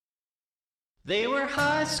They were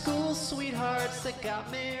high school sweethearts that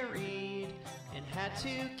got married and had 2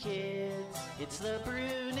 kids. It's the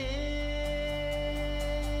Brunigs.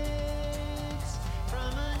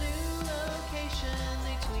 From a new location,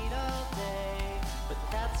 they tweet all day, but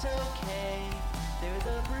that's okay. They're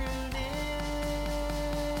the Brunigs.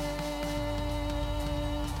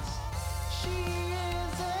 She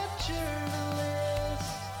is a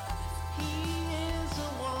journalist. He is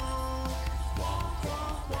a wonk. Wonk,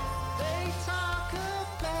 wonk, wonk. They talk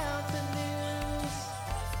about the news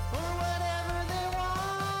or whatever they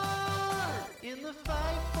want. In the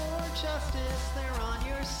fight for justice, they're on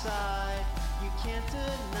your side. You can't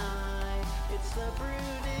deny it's the Brunigs.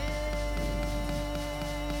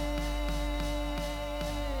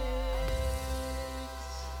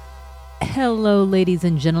 Hello, ladies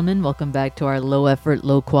and gentlemen. Welcome back to our low effort,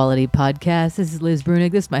 low quality podcast. This is Liz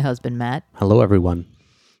Brunig. This is my husband, Matt. Hello, everyone.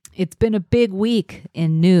 It's been a big week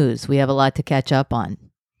in news. We have a lot to catch up on.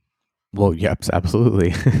 Well, yep,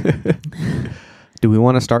 absolutely. Do we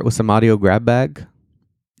want to start with some audio grab bag?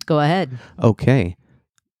 Go ahead. Okay.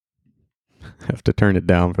 Have to turn it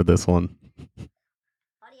down for this one.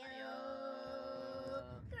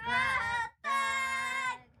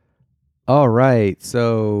 All right.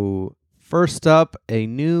 So first up, a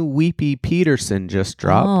new Weepy Peterson just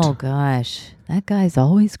dropped. Oh, gosh. That guy's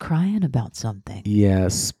always crying about something.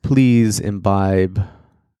 Yes, please imbibe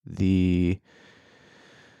the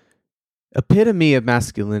epitome of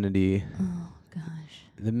masculinity. Oh, gosh.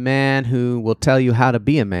 The man who will tell you how to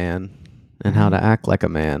be a man and how to act like a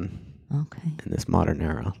man Okay. in this modern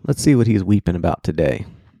era. Let's see what he's weeping about today.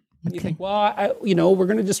 And you think, well, we're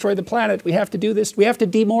going to destroy the planet. We have to do this. We have to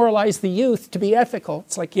demoralize the youth to be ethical.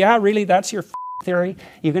 It's like, yeah, really, that's your theory?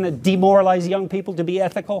 You're going to demoralize young people to be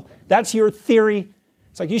ethical? That's your theory?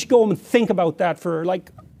 It's like, you should go home and think about that for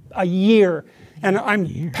like a year. And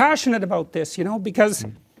I'm passionate about this, because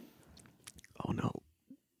Oh, no.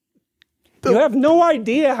 you have no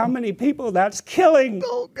idea how many people that's killing.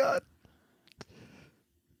 Oh, God.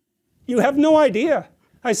 You have no idea.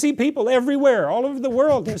 I see people everywhere, all over the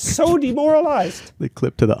world. They're so demoralized. The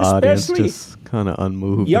clip to the audience Especially just kind of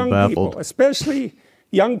unmoved Young and people, baffled. especially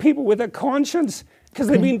young people with a conscience, because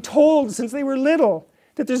they've been told since they were little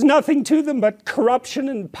that there's nothing to them but corruption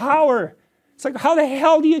and power. It's like, how the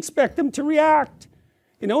hell do you expect them to react?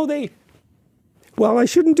 Well, I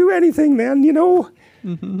shouldn't do anything then,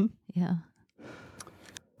 Mm-hmm. Yeah.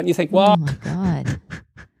 And you think, Oh, well, my God.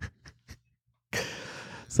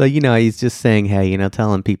 So, he's just saying, hey,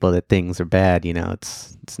 telling people that things are bad,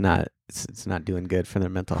 it's not doing good for their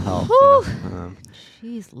mental health.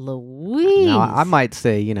 Jeez Louise. Now, I might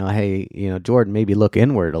say, hey, Jordan, maybe look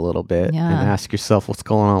inward a little bit and Yeah. ask yourself what's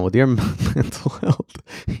going on with your mental health.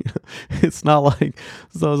 It's not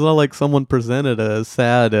like someone presented a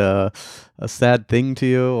sad thing to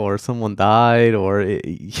you, or someone died, or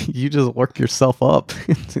you just work yourself up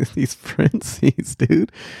into these frenzies,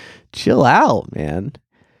 dude. Chill out, man.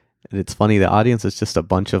 And it's funny, the audience is just a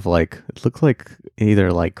bunch of it looks like either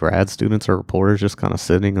grad students or reporters just kind of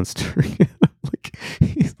sitting and staring at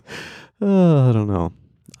him. I don't know.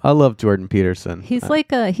 I love Jordan Peterson. He's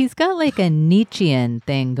he's got a Nietzschean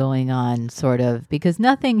thing going on, sort of, because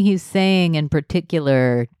nothing he's saying in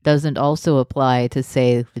particular doesn't also apply to,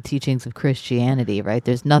 say, the teachings of Christianity, right?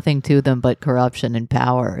 There's nothing to them but corruption and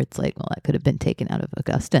power. It's like, well, that could have been taken out of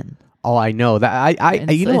Augustine. Oh, I know that.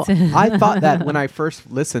 It's I thought that when I first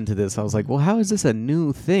listened to this, I was like, well, how is this a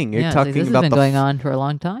new thing? You're Yeah, talking this about has been the going on for a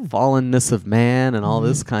long time. fallenness of man and all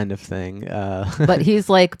this kind of thing. But he's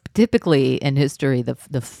typically in history, the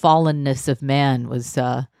fallenness of man was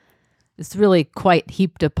it's really quite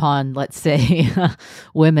heaped upon, let's say,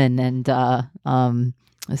 women and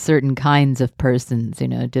certain kinds of persons,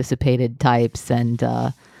 dissipated types and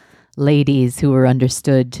ladies who were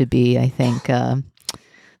understood to be, I think,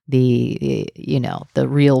 the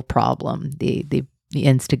real problem, the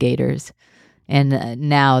instigators. And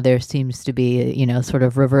now there seems to be, sort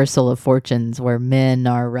of reversal of fortunes where men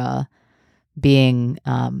are being,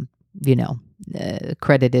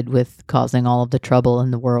 credited with causing all of the trouble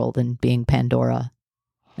in the world and being Pandora.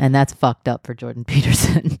 And that's fucked up for Jordan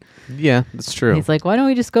Peterson. Yeah, that's true. He's like, why don't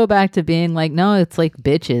we just go back to being no, it's like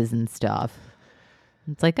bitches and stuff.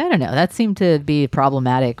 It's like, I don't know. That seemed to be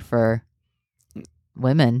problematic for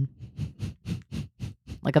women.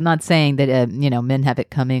 I'm not saying that, men have it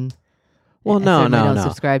coming. Well, I no. don't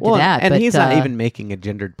subscribe to that. And but, he's not even making a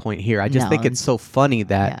gendered point here. I just think it's so funny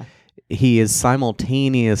that he is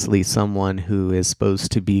simultaneously someone who is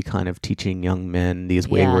supposed to be kind of teaching young men, these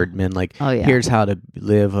wayward men, here's how to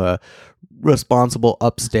live a responsible,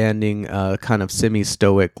 upstanding, kind of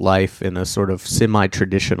semi-stoic life in a sort of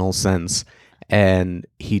semi-traditional sense. and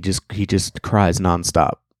he just cries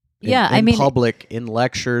nonstop. Yeah, in public, in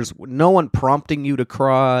lectures, no one prompting you to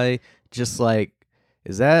cry. Just like,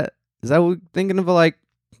 is that what we're thinking of? Like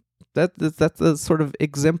that's the sort of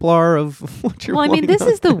exemplar of what you're. Well, I mean, wanting this out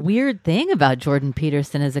is the there. weird thing about Jordan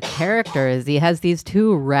Peterson as a character is he has these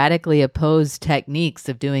two radically opposed techniques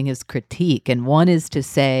of doing his critique, and one is to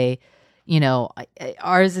say, you know,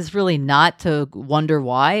 ours is really not to wonder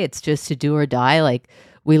why; it's just to do or die. Like,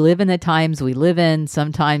 we live in the times we live in.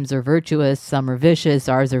 Some times are virtuous, some are vicious.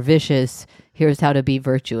 Ours are vicious. Here's how to be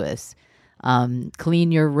virtuous.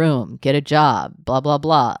 Clean your room, get a job, blah, blah,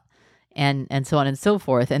 blah. And so on and so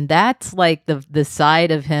forth. And that's like the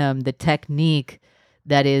side of him, the technique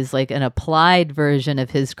that is like an applied version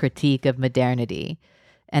of his critique of modernity.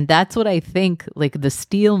 And that's what I think like the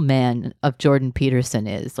steel man of Jordan Peterson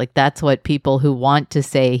is. Like that's what people who want to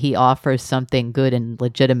say he offers something good and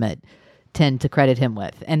legitimate tend to credit him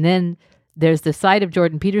with. And then there's the side of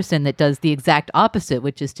Jordan Peterson that does the exact opposite,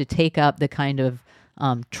 which is to take up the kind of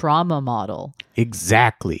trauma model.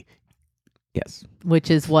 Exactly. Yes.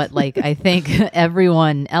 Which is what, like, I think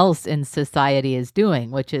everyone else in society is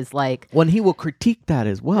doing, which is like... When he will critique that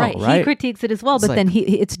as well, right? He critiques it as well, It's but like- then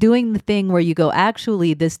it's doing the thing where you go,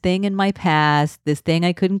 actually, this thing in my past, this thing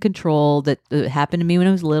I couldn't control that happened to me when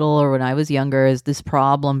I was little or when I was younger is this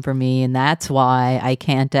problem for me, and that's why I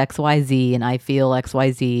can't XYZ, and I feel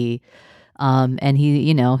XYZ. And he,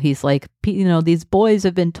 you know, he's like, you know, these boys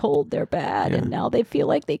have been told they're bad, and now they feel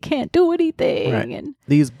like they can't do anything. Right. And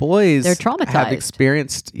these boys they're traumatized. have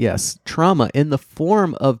experienced, trauma in the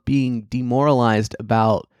form of being demoralized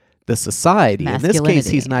about the society. In this case,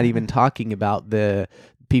 he's not even talking about the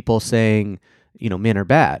people saying, you know, men are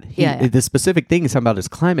bad. The specific thing he's talking about is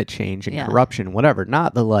climate change and corruption, whatever,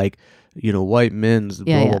 not the like, you know, white men's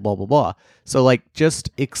blah, blah, blah, blah, blah. So like just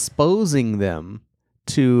exposing them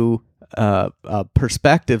to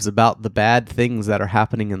perspectives about the bad things that are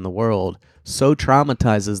happening in the world so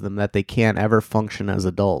traumatizes them that they can't ever function as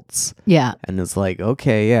adults. Yeah. And it's like,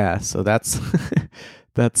 okay, yeah, so that's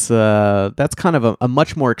that's kind of a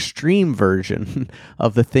much more extreme version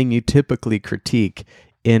of the thing you typically critique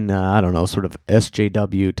in, I don't know, sort of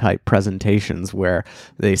SJW type presentations where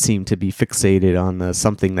they seem to be fixated on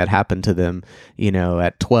something that happened to them, you know,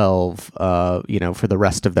 at 12, you know, for the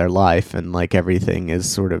rest of their life. And like everything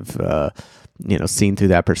is sort of, you know, seen through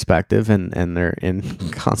that perspective, and they're in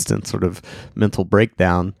constant sort of mental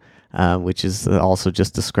breakdown, which is also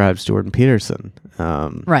just describes Jordan Peterson.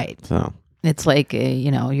 Right. So it's like,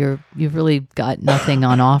 you know, you've really got nothing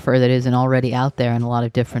on offer that isn't already out there in a lot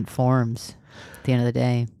of different forms at the end of the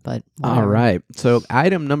day. But whatever. All right. So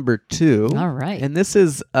item number 2. All right. And this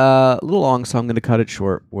is a little long, so I'm going to cut it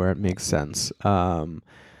short where it makes sense.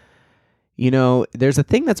 You know, there's a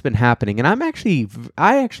thing that's been happening, and I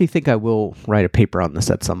actually think I will write a paper on this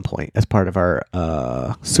at some point as part of our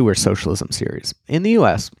sewer socialism series. In the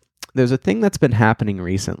U.S., there's a thing that's been happening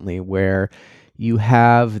recently where you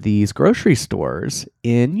have these grocery stores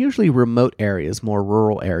in usually remote areas, more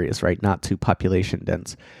rural areas, right? Not too population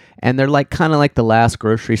dense. And they're like kind of like the last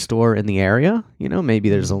grocery store in the area. You know, maybe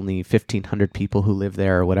there's only 1,500 people who live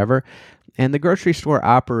there or whatever. And the grocery store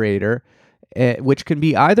operator, which can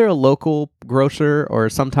be either a local grocer or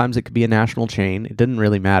sometimes it could be a national chain, it didn't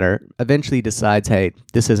really matter, eventually decides, hey,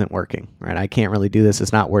 this isn't working, right? I can't really do this.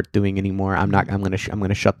 It's not worth doing anymore. I'm going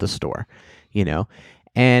to shut the store, you know?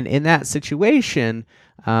 And in that situation,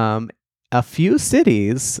 a few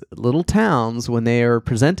cities, little towns, when they are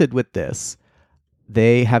presented with this,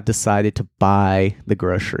 they have decided to buy the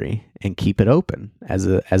grocery and keep it open as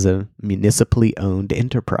a municipally owned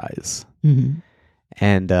enterprise. Mm-hmm.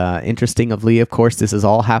 And interestingly, of course, this is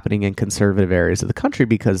all happening in conservative areas of the country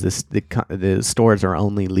because the stores are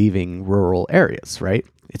only leaving rural areas, right?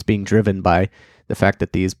 It's being driven by the fact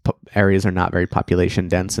that these areas are not very population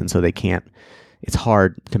dense, and so they can't. It's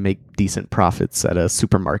hard to make decent profits at a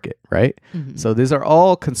supermarket, right? Mm-hmm. So these are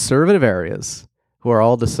all conservative areas who are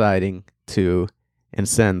all deciding to, in a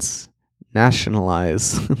sense,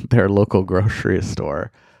 nationalize their local grocery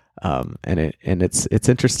store, and it's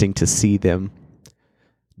interesting to see them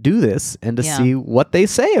do this and to see what they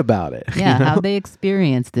say about it. Yeah, you know? how they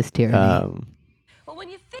experience this tyranny. Well, when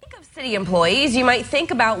you think of city employees, you might think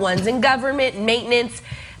about ones in government, maintenance,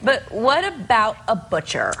 but what about a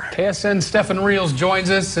butcher? KSN Stefan Reels joins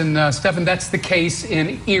us, and Stefan, that's the case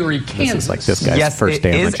in Erie, Kansas. This is like this guy's first day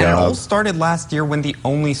on the And it all job. started last year when the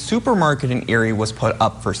only supermarket in Erie was put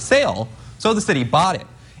up for sale, so the city bought it.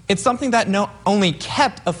 It's something that not only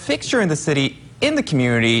kept a fixture in the city, in the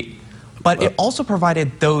community, but it also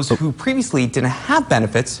provided those who previously didn't have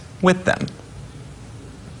benefits with them.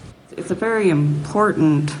 It's a very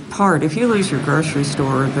important part. If you lose your grocery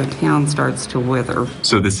store, the town starts to wither.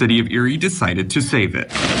 So the city of Erie decided to save it.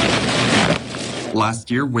 Last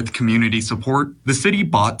year, with community support, the city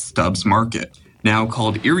bought Stubbs Market. Now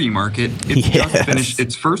called Erie Market, it's just finished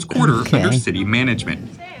its first quarter under city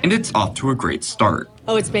management, and it's off to a great start.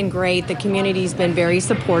 Oh, it's been great. The community's been very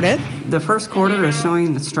supportive. The first quarter is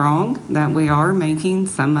showing strong that we are making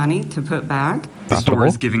some money to put back. The store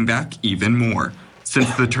is giving back even more.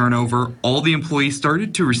 Since the turnover, all the employees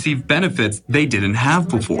started to receive benefits they didn't have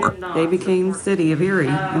before. They became City of Erie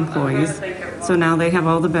employees, so now they have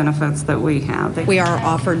all the benefits that we have. We are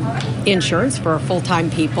offered insurance for full-time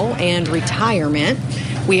people and retirement.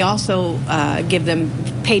 We also give them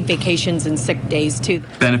paid vacations and sick days, too.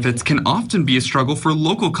 Benefits can often be a struggle for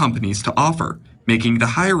local companies to offer, making the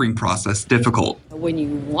hiring process difficult. When you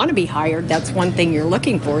want to be hired, that's one thing you're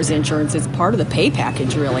looking for is insurance. It's part of the pay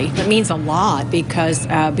package, really. It means a lot because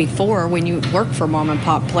before, when you work for mom and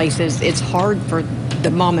pop places, it's hard for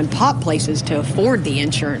the mom and pop places to afford the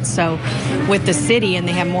insurance. So with the city and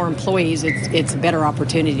they have more employees, it's a better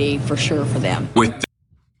opportunity for sure for them.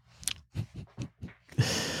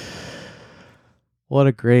 What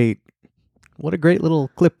a great little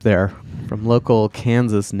clip there from local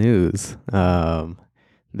Kansas news.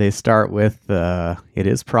 They start with it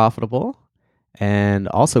is profitable, and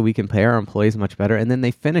also we can pay our employees much better. And then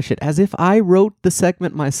they finish it as if I wrote the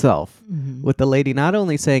segment myself, with the lady not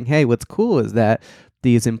only saying, "Hey, what's cool is that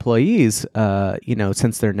these employees,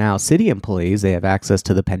 since they're now city employees, they have access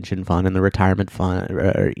to the pension fund and the retirement fund,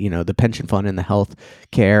 or, the pension fund and the health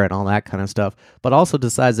care and all that kind of stuff." But also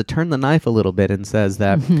decides to turn the knife a little bit and says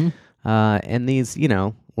that, and these,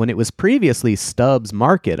 when it was previously Stubbs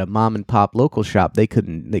Market, a mom and pop local shop, they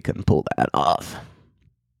couldn't pull that off.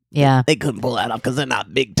 Yeah, they couldn't pull that off because they're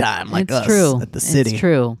not big time like us at the city. It's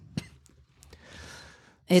true.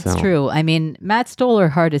 It's true. I mean, Matt Stoller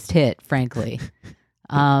hardest hit, frankly.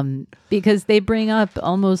 Because they bring up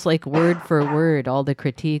almost like word for word all the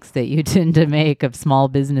critiques that you tend to make of small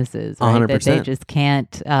businesses, right? 100%. That they just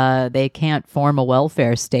can't form a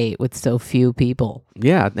welfare state with so few people.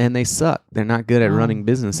 Yeah, and they suck. They're not good at running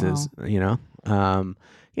businesses. Wow.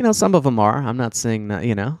 Some of them are. I'm not saying that.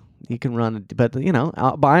 You can run, but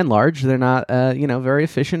by and large, they're not. Very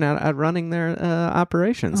efficient at running their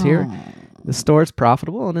operations here. The store is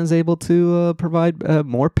profitable and is able to provide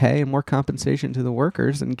more pay and more compensation to the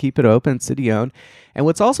workers and keep it open, city-owned. And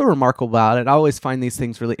what's also remarkable about it, I always find these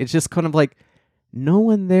things really, it's just kind of like no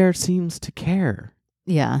one there seems to care.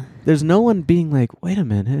 Yeah. There's no one being like, wait a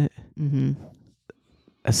minute,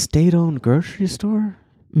 a state-owned grocery store?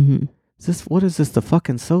 Mm-hmm. What is this, the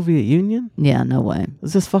fucking Soviet Union? Yeah, no way.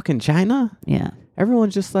 Is this fucking China? Yeah.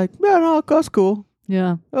 Everyone's just like, yeah, no, that's cool.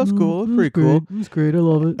 Yeah. That's cool. It's pretty cool. It's great. I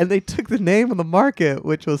love it. And they took the name of the market,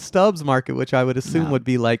 which was Stubbs Market, which I would assume would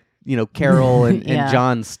be like, Carol and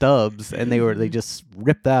John Stubbs. And they just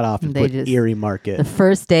ripped that off and put Erie Market. The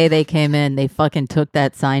first day they came in, they fucking took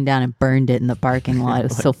that sign down and burned it in the parking lot. It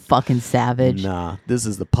was so fucking savage. Nah, this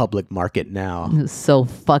is the public market now. It was so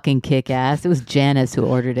fucking kick-ass. It was Janice who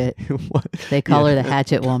ordered it. They call her the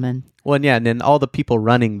Hatchet Woman. Well, yeah, and then all the people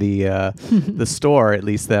running the the store, at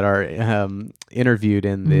least that are interviewed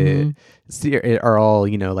in the are all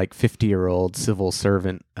like 50-year-old civil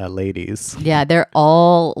servant ladies. Yeah, they're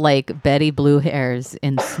all like Betty Blue hairs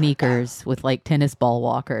in sneakers with like tennis ball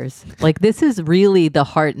walkers. Like this is really the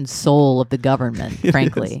heart and soul of the government.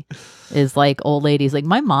 Frankly, is like old ladies. Like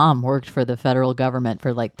my mom worked for the federal government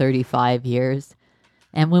for like 35 years,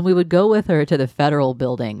 and when we would go with her to the federal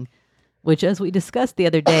building. Which, as we discussed the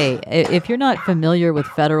other day, if you're not familiar with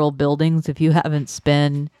federal buildings, if you haven't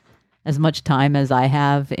spent as much time as I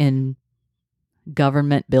have in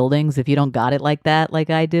government buildings, if you don't got it like that,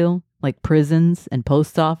 like I do, like prisons and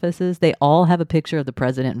post offices, they all have a picture of the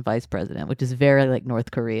president and vice president, which is very like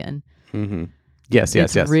North Korean. Mm-hmm. Yes.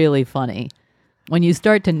 It's really funny. When you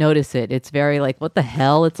start to notice it, it's very like, what the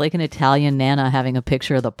hell? It's like an Italian nana having a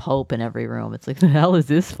picture of the Pope in every room. It's like, the hell is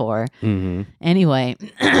this for? Mm-hmm. Anyway...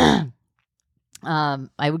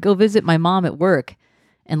 I would go visit my mom at work,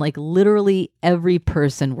 and like literally every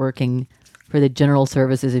person working for the General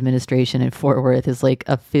Services Administration in Fort Worth is like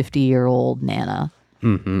a 50-year-old nana.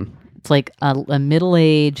 Mm-hmm. It's like a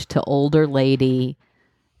middle-aged to older lady,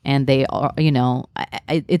 and they are,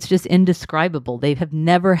 it's just indescribable. They have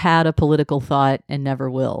never had a political thought and never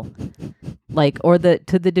will. Like, or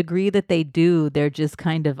to the degree that they do, they're just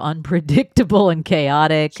kind of unpredictable and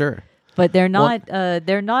chaotic. Sure. But they're not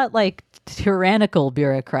like tyrannical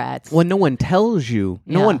bureaucrats. When no one tells you,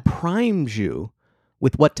 no one primes you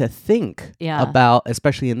with what to think about,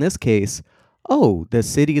 especially in this case, oh, the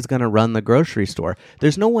city is going to run the grocery store.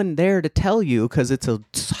 There's no one there to tell you because it's a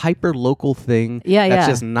hyper local thing. Yeah, that's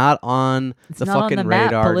yeah. just not on the not on fucking the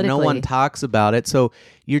map radar. No politically. one talks about it. So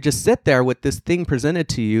you just sit there with this thing presented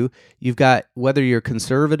to you. You've got, whether you're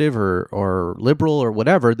conservative or liberal or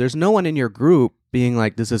whatever, there's no one in your group being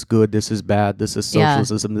like, this is good, this is bad, this is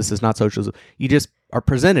socialism, this is not socialism. You just are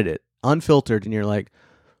presented it unfiltered, and you're like,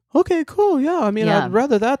 okay, cool, yeah. I mean, Yeah. I'd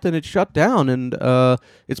rather that than it's shut down, and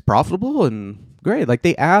it's profitable and great. Like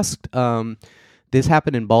they asked, this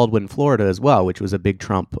happened in Baldwin, Florida as well, which was a big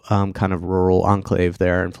Trump kind of rural enclave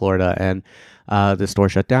there in Florida, and the store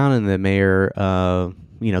shut down, and the mayor,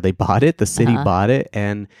 they bought it. The city bought it,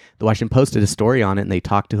 and the Washington Post did a story on it, and they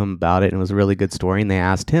talked to him about it, and it was a really good story. And they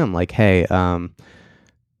asked him, like, hey,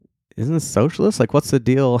 isn't this socialist? Like, what's the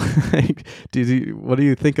deal? Like, what do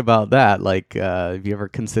you think about that? Like, have you ever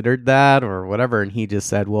considered that or whatever? And he just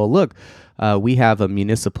said, well, look, we have a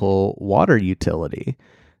municipal water utility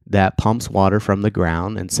that pumps water from the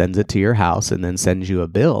ground and sends it to your house and then sends you a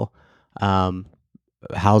bill.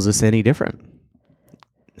 How's this any different?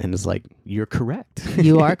 And it's like, you're correct.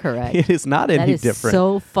 You are correct. It is not any That is different.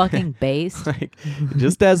 so fucking based. Like,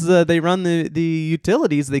 just as they run the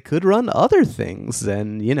utilities, they could run other things,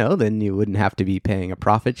 and then you wouldn't have to be paying a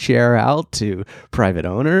profit share out to private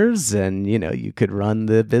owners, and you could run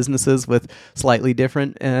the businesses with slightly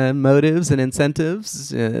different motives and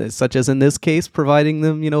incentives, such as in this case, providing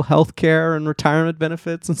them health care and retirement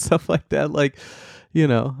benefits and stuff like that. Like,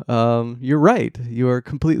 you're right. You are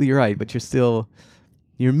completely right, but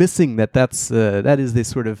you're missing that that is the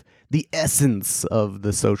sort of the essence of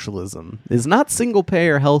the socialism. Is not single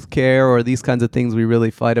payer health care or these kinds of things we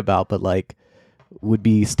really fight about, but like would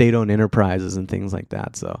be state-owned enterprises and things like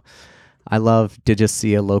that. So I love to just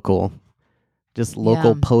see a local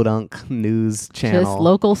podunk news channel. Just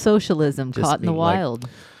local socialism Just caught in the being like, wild.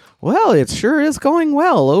 well, it sure is going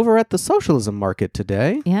well over at the socialism market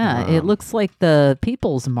today. Yeah, it looks like the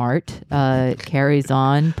People's Mart carries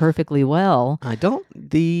on perfectly well.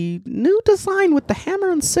 The new design with the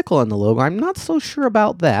hammer and sickle on the logo, I'm not so sure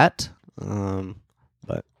about that.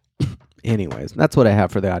 But anyways, that's what I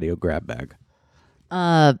have for the audio grab bag.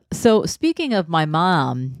 So speaking of my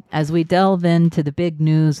mom, as we delve into the big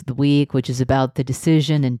news of the week, which is about the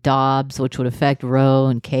decision in Dobbs, which would affect Roe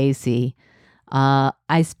and Casey,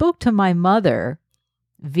 I spoke to my mother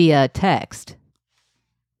via text,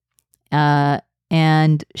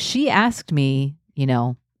 and she asked me,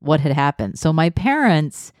 what had happened. So my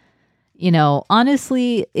parents,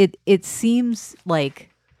 honestly, it seems like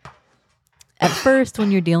at first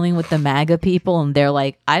when you're dealing with the MAGA people and they're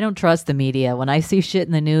like, I don't trust the media. When I see shit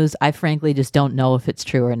in the news, I frankly just don't know if it's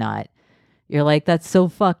true or not. You're like, that's so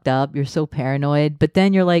fucked up. You're so paranoid. But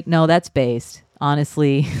then you're like, no, that's based.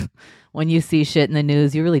 Honestly, when you see shit in the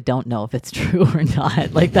news, you really don't know if it's true or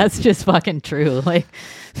not. Like, that's just fucking true. Like,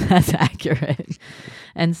 that's accurate.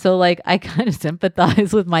 And so, like, I kind of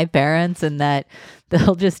sympathize with my parents in that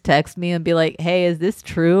they'll just text me and be like, hey, is this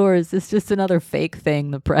true? Or is this just another fake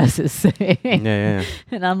thing the press is saying? Yeah.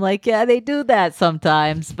 And I'm like, yeah, they do that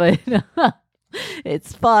sometimes, but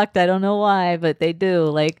it's fucked. I don't know why, but they do.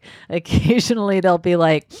 Like, occasionally they'll be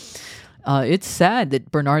like, it's sad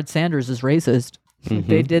that Bernard Sanders is racist. Mm-hmm.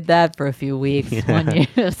 They did that for a few weeks. Yeah. One year.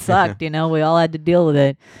 It sucked, we all had to deal with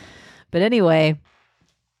it. But anyway,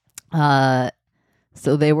 so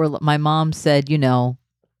my mom said, do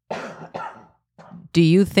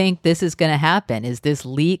you think this is going to happen? Is this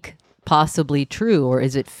leak possibly true or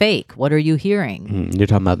is it fake? What are you hearing? You're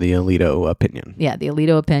talking about the Alito opinion. Yeah, the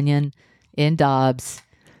Alito opinion in Dobbs.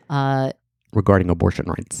 Regarding abortion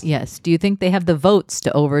rights. Yes. Do you think they have the votes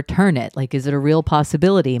to overturn it? Like, is it a real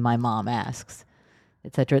possibility? My mom asks,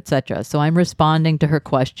 et cetera, et cetera. So I'm responding to her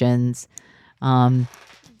questions. And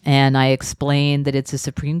I explained that it's a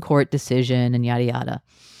Supreme Court decision and yada, yada.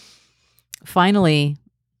 Finally,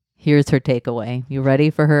 here's her takeaway. You ready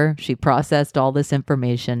for her? She processed all this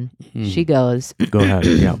information. She goes. Go ahead.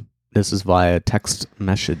 Yeah. This is via text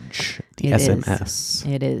message, the SMS.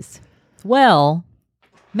 It is. Well,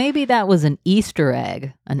 maybe that was an Easter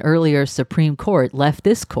egg. An earlier Supreme Court left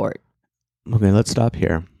this court. Okay, let's stop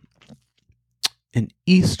here. An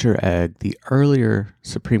Easter egg, the earlier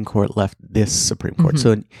Supreme Court left this Supreme Court. Mm-hmm.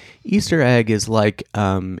 So an Easter egg is like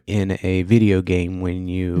in a video game when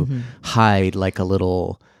you hide like a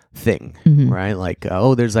little thing, right? Like,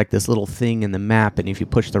 there's like this little thing in the map, and if you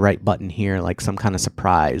push the right button here, like some kind of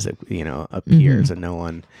surprise, appears, and no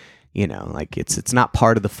one, like it's not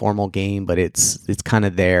part of the formal game, but it's kind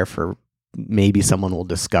of there for maybe someone will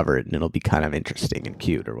discover it, and it'll be kind of interesting and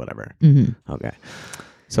cute or whatever. Okay.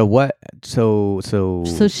 So what? So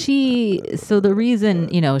the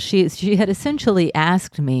reason, she had essentially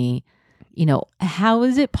asked me, how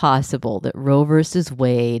is it possible that Roe versus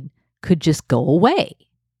Wade could just go away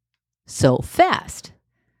so fast?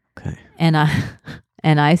 Okay. And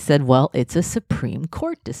I said, well, it's a Supreme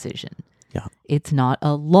Court decision. Yeah. It's not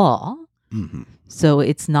a law. Mm-hmm. So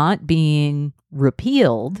it's not being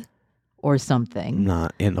repealed or something.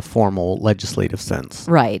 Not in the formal legislative sense.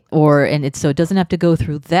 Right. So it doesn't have to go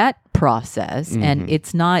through that process. Mm-hmm. And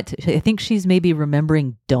it's not, I think she's maybe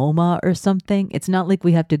remembering DOMA or something. It's not like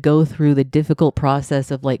we have to go through the difficult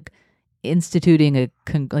process of like instituting a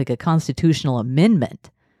constitutional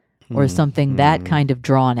amendment or something that kind of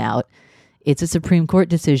drawn out. It's a Supreme Court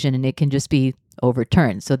decision and it can just be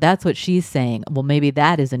overturned. So that's what she's saying. Well, maybe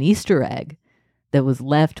that is an Easter egg that was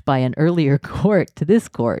left by an earlier court to this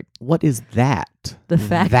court. What is that? The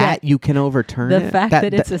fact that you can overturn the it? fact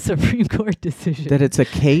that it's a Supreme Court decision. That it's a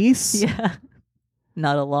case? Yeah.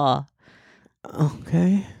 Not a law.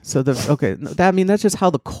 Okay. So that's just how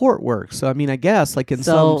the court works. So I guess like in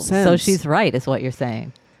some sense. So she's right, is what you're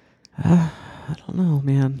saying. I don't know,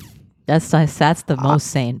 man. That's the most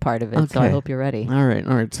sane part of it. Okay. So I hope you're ready. All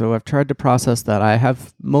right. So I've tried to process that. I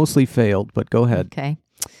have mostly failed, but go ahead. Okay.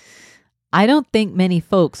 I don't think many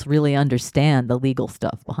folks really understand the legal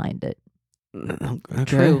stuff behind it. Okay.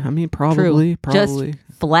 True. Probably. Just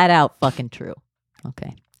flat out fucking true.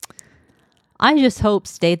 Okay. I just hope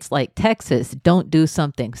states like Texas don't do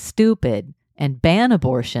something stupid and ban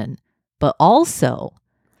abortion, but also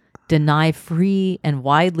deny free and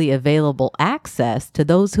widely available access to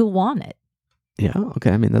those who want it. Yeah.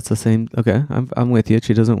 Okay. That's the same. Okay. I'm with you.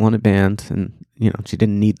 She doesn't want it banned, and she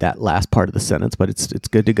didn't need that last part of the sentence, but it's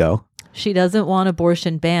good to go. She doesn't want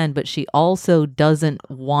abortion banned, but she also doesn't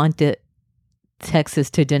want Texas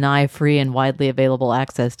to deny free and widely available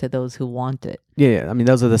access to those who want it. Yeah.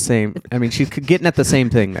 Those are the same. She's getting at the same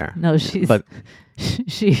thing there. No, she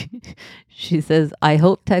says, I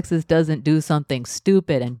hope Texas doesn't do something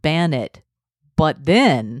stupid and ban it, but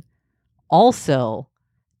then also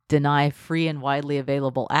deny free and widely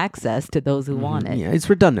available access to those who want it. Yeah, it's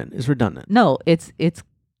redundant. No, it's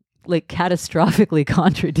like catastrophically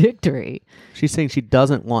contradictory. She's saying she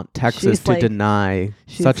doesn't want Texas to deny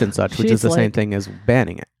such and such, which is the same thing as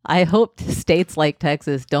banning it. I hope states like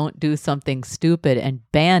Texas don't do something stupid and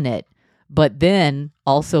ban it, but then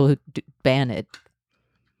also ban it.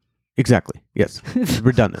 Exactly. Yes. It's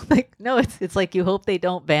redundant. It's like you hope they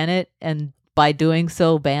don't ban it, and by doing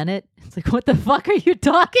so, ban it. It's like, what the fuck are you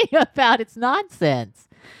talking about? It's nonsense.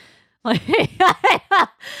 Like,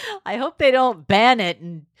 I hope they don't ban it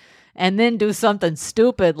and then do something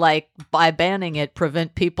stupid like by banning it,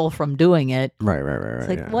 prevent people from doing it. Right. It's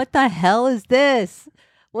like, what the hell is this?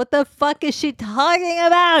 What the fuck is she talking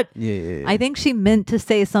about? Yeah. I think she meant to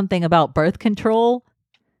say something about birth control.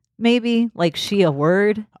 Maybe like she a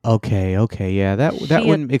word. Okay, yeah, that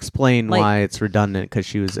wouldn't explain why it's redundant, because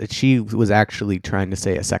she was actually trying to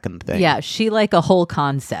say a second thing. Yeah, she like a whole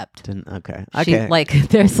concept. Okay.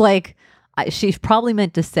 She probably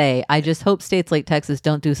meant to say, I just hope states like Texas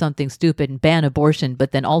don't do something stupid and ban abortion,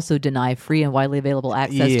 but then also deny free and widely available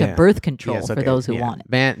access to birth control for those who want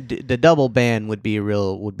it. The double ban would be a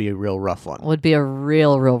real rough one. Would be a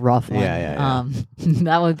real rough one. Yeah.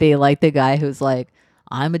 That would be like the guy who's like,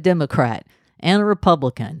 I'm a Democrat and a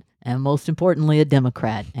Republican, and most importantly, a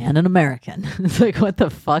Democrat and an American. It's like, what the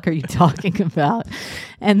fuck are you talking about?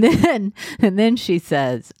 And then she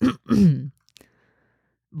says,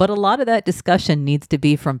 but a lot of that discussion needs to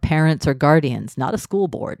be from parents or guardians, not a school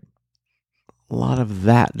board. A lot of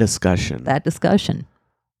that discussion. The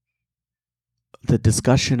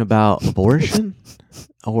discussion about abortion?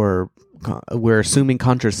 Or we're assuming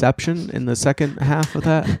contraception in the second half of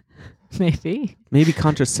that? Maybe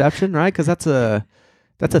contraception, right? Because that's a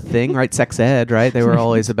thing, right? Sex ed, right? They were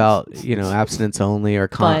always about abstinence only or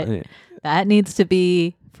but that needs to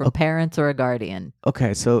be from parents or a guardian.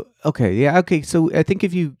 So I think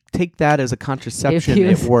if you take that as a contraception,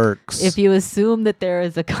 it works. If you assume that there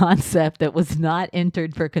is a concept that was not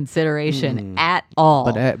entered for consideration at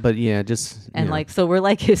all, but yeah, just so we're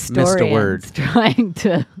like historians trying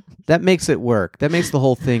to. That makes it work. That makes the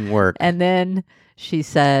whole thing work. And then she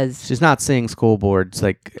says... She's not saying school boards,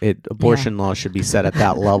 abortion law should be set at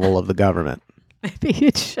that level of the government. Maybe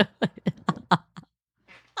it should.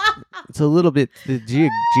 It's a little bit... The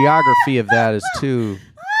geography of that is too...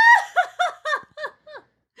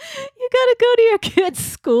 You gotta go to your kid's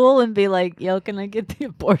school and be like, yo, can I get the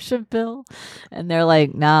abortion pill? And they're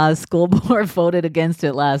like, nah, school board voted against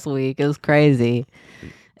it last week. It was crazy.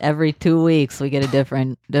 Every 2 weeks we get a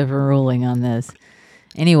different ruling on this.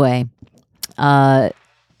 Anyway,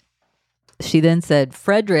 she then said,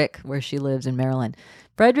 Frederick, where she lives in Maryland,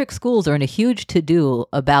 Frederick schools are in a huge to-do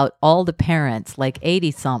about all the parents, like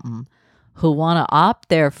 80-something, who want to opt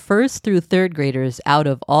their first through third graders out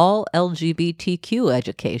of all LGBTQ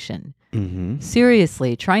education. Mm-hmm.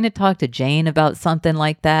 Seriously, trying to talk to Jane about something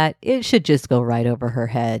like that, it should just go right over her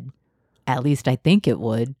head. At least I think it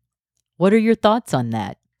would. What are your thoughts on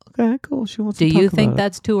that? Okay, cool. She wants Do to talk you think about it.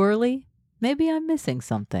 that's too early? Maybe I'm missing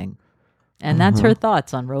something. And that's her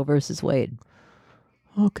thoughts on Roe versus Wade.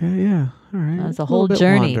 Okay, yeah. All right. That's a little whole bit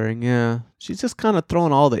journey. wandering, yeah. She's just kind of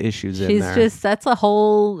throwing all the issues in there. That's a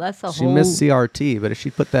whole She missed CRT, but if she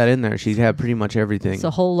put that in there, she'd have pretty much everything. It's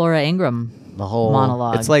a whole Laura Ingraham The whole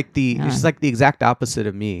monologue. It's like she's like the exact opposite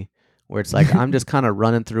of me, where it's like I'm just kind of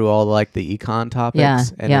running through all like the econ topics, Yeah,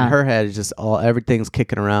 and in her head is just everything's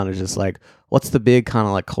kicking around. Is just like what's the big kind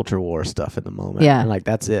of like culture war stuff at the moment? Yeah. and like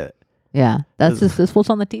that's it. Yeah, that's just this what's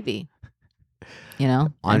on the TV. You know,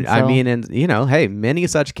 I mean, and you know, hey, many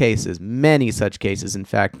such cases. In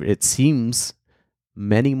fact, it seems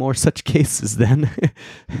many more such cases than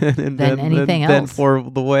anything than else. for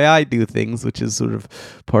the way I do things, which is sort of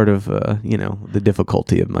part of you know, the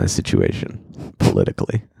difficulty of my situation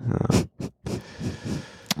politically.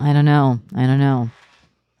 I don't know.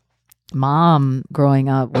 Mom growing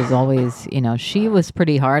up was always, you know, she was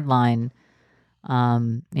pretty hardline.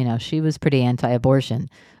 You know, she was pretty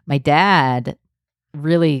anti-abortion. My dad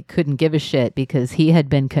really couldn't give a shit because he had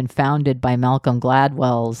been confounded by Malcolm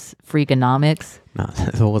Gladwell's Freakonomics. No,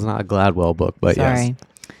 it was not a Gladwell book, but Sorry.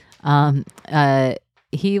 yes.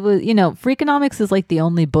 He was, you know, Freakonomics is like the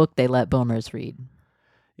only book they let boomers read.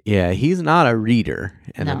 Yeah, he's not a reader,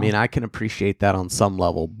 and I No. mean I can appreciate that on some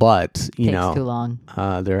level, but you Takes know, too long.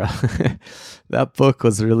 That book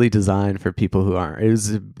was really designed for people who aren't. It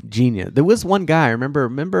was a genius. There was one guy.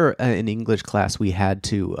 Remember in English class we had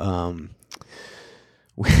to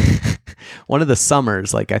one of the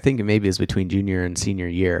summers, like I think maybe it was between junior and senior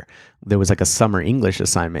year, there was like a summer English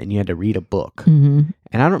assignment, and you had to read a book. Mm-hmm.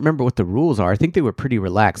 And I don't remember what the rules are. I think they were pretty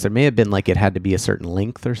relaxed. There may have been like it had to be a certain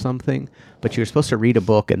length or something, but you were supposed to read a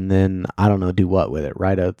book and then, I don't know, do what with it?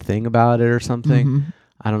 Write a thing about it or something? Mm-hmm.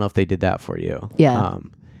 I don't know if they did that for you. Yeah.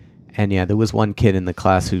 And yeah, there was one kid in the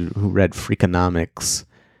class who read Freakonomics.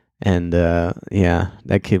 And yeah,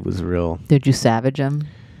 that kid was real. Did you savage him?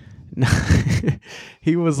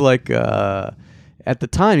 He was like, at the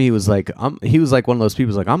time he was like one of those people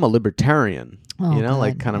who's like, I'm a libertarian. Oh, you know,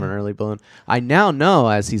 like God, kind of an early balloon. I now know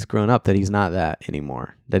as he's grown up that he's not that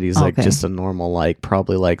anymore. That he's like Okay. just a normal, like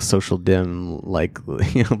probably like social dim, like,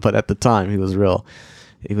 you know, but at the time he was real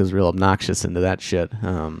obnoxious into that shit.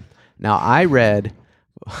 Now I read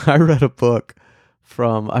a book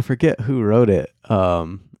from, I forget who wrote it.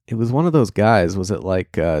 It was one of those guys. Was it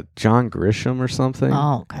like John Grisham or something?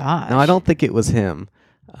 Oh, gosh. No, I don't think it was him.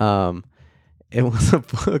 It was a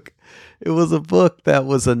book. It was a book that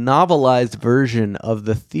was a novelized version of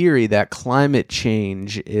the theory that climate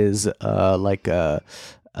change is like a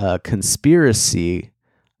conspiracy.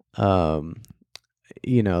 You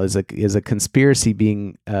know, is a conspiracy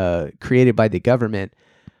being created by the government,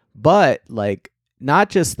 but like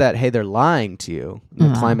not just that. Hey, they're lying to you.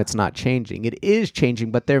 The climate's not changing. It is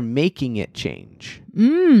changing, but they're making it change.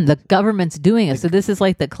 The government's doing it. So this is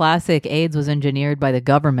like the classic AIDS was engineered by the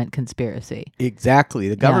government conspiracy. Exactly.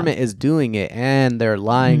 The government is doing it, and they're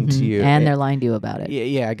lying to you. And they're lying to you about it.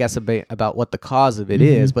 Yeah, I guess about what the cause of it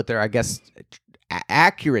is, but they're, I guess,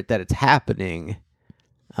 accurate that it's happening,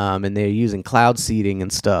 and they're using cloud seeding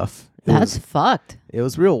and stuff. That's fucked. It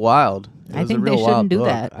was real wild. I think they shouldn't do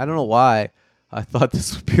that. I don't know why. I thought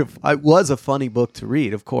this would be. It was a funny book to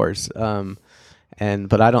read, of course. But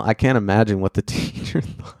I can't imagine what the teacher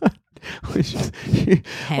thought. Which is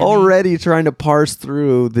already trying to parse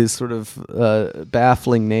through this sort of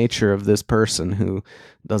baffling nature of this person who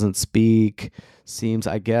doesn't speak, seems,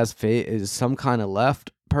 I guess, is some kind of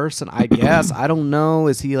left person, I guess. I don't know.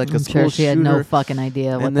 Is he like a school sure she shooter? had no fucking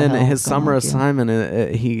idea what And the then hell his was going summer on with you.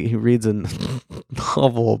 assignment, he reads a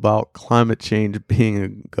novel about climate change being a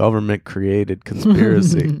government-created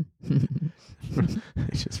conspiracy.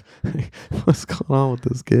 It's just, what's going on with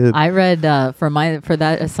this kid? I read for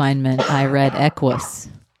that assignment. I read Equus,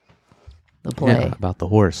 the play. Yeah, about the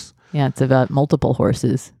horse. Yeah, it's about multiple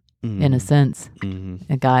horses in a sense.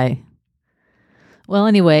 A guy. Well,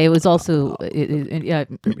 anyway, it was also yeah.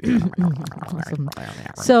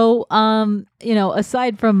 So, you know,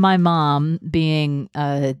 aside from my mom being,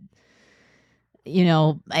 you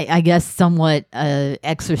know, I guess somewhat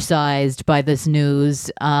exercised by this news,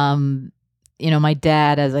 you know, my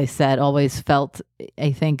dad, as I said, always felt,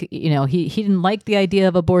 I think, you know, he didn't like the idea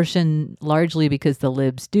of abortion largely because the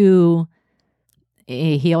libs do.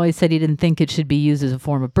 he always said he didn't think it should be used as a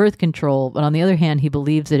form of birth control, but on the other hand, he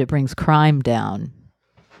believes that it brings crime down.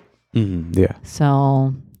 Yeah.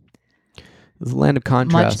 So It's a land of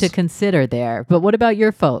contrast. much to consider there. But what about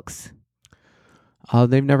your folks?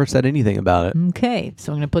 They've never said anything about it. Okay,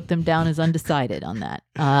 so I'm going to put them down as undecided on that.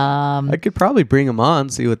 I could probably bring them on,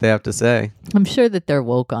 see what they have to say. I'm sure that they're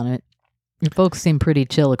woke on it. Your folks seem pretty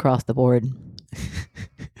chill across the board.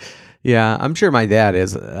 Yeah, I'm sure my dad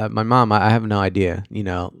is. My mom, I have no idea. You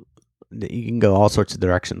know, you can go all sorts of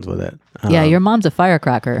directions with it. Yeah, your mom's a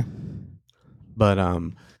firecracker. But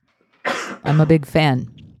I'm a big fan.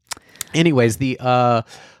 anyways,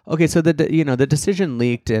 okay, so the decision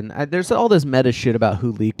leaked, and there's all this meta shit about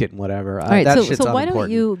who leaked it and whatever. All right, that so shit's why don't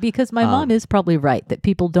unimportant. you? Because my mom is probably right that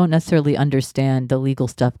people don't necessarily understand the legal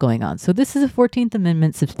stuff going on. So this is a 14th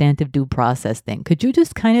Amendment substantive due process thing. Could you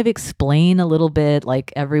just kind of explain a little bit?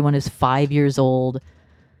 Like everyone is 5 years old.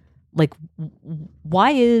 Like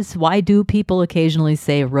why do people occasionally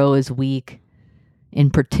say Roe is weak? In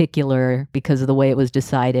particular, because of the way it was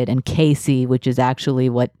decided, and Casey, which is actually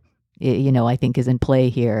what I think is in play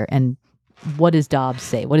here. And what does Dobbs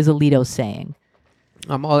say? What is Alito saying?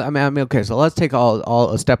 Okay, so let's take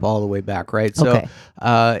a step all the way back, right? So,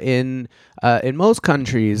 Okay. in most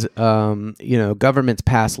countries, governments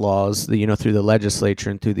pass laws, through the legislature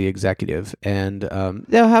and through the executive, and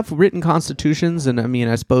they'll have written constitutions. And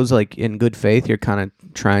I suppose, like in good faith, you're kind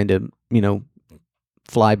of trying to,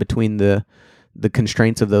 fly between the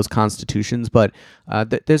constraints of those constitutions, but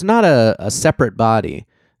there's not a separate body,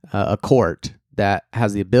 a court that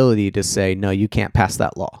has the ability to say, no, you can't pass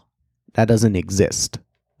that law. That doesn't exist,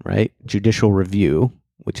 right? Judicial review,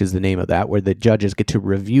 which is the name of that, where the judges get to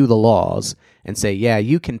review the laws and say, yeah,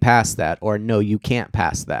 you can pass that, or no, you can't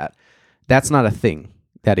pass that. That's not a thing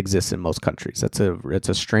that exists in most countries. It's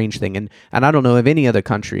a strange thing, and I don't know of any other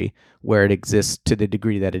country where it exists to the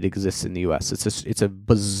degree that it exists in the U.S. It's a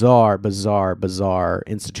bizarre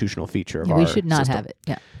institutional feature of our We should not system. have it.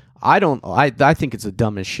 Yeah. I think it's the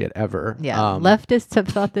dumbest shit ever. Yeah. Leftists have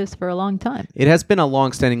thought this for a long time. It has been a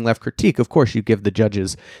long-standing left critique. Of course, you give the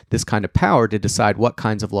judges this kind of power to decide what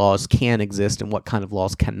kinds of laws can exist and what kind of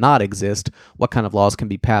laws cannot exist, what kind of laws can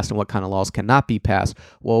be passed and what kind of laws cannot be passed.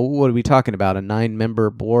 Well, what are we talking about? A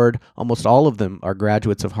 9-member board? Almost all of them are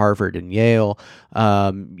graduates of Harvard and Yale.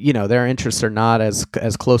 Their interests are not as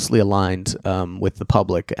closely aligned with the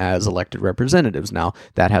public as elected representatives. Now,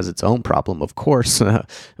 that has its own problem, of course.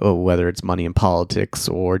 Whether it's money in politics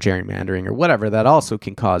or gerrymandering or whatever, that also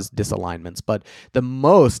can cause disalignments. But the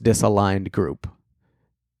most disaligned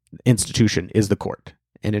institution is the court.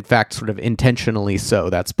 And in fact, sort of intentionally so.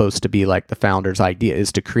 That's supposed to be like the founder's idea,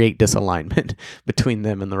 is to create disalignment between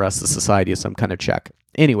them and the rest of society as some kind of check.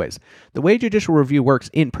 Anyways, the way judicial review works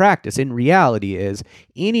in practice, in reality, is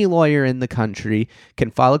any lawyer in the country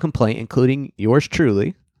can file a complaint, including yours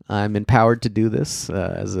truly. I'm empowered to do this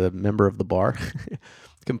as a member of the bar.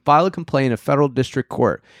 Can file a complaint in a federal district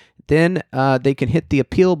court. Then they can hit the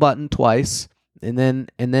appeal button twice, and then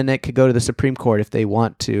it could go to the Supreme Court if they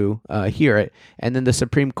want to hear it. And then the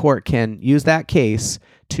Supreme Court can use that case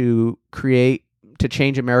to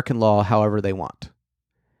change American law however they want.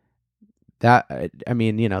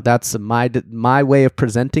 That's my way of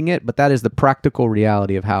presenting it, but that is the practical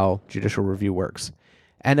reality of how judicial review works.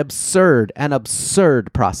 An absurd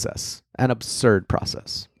process.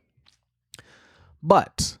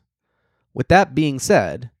 But with that being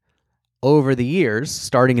said, over the years,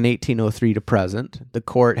 starting in 1803 to present, the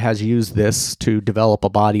court has used this to develop a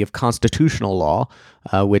body of constitutional law,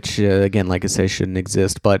 which, again, like I say, shouldn't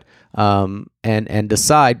exist, but and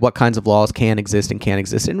decide what kinds of laws can exist and can't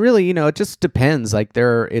exist. And really, it just depends. Like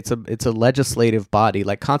it's a legislative body.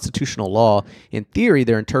 Like constitutional law, in theory,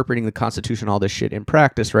 they're interpreting the Constitution, all this shit. In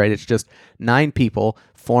practice, right? It's just 9 people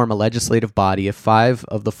form a legislative body. If 5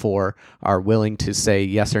 of the 4 are willing to say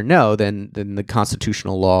yes or no, then the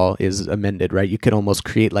constitutional law is amended, right? You could almost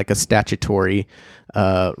create like a statutory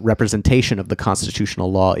representation of the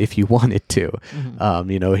constitutional law if you wanted to.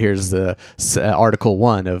 Mm-hmm. Here's the Article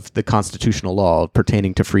 1 of the constitutional law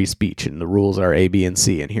pertaining to free speech, and the rules are A, B, and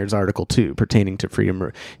C. And here's Article 2 pertaining to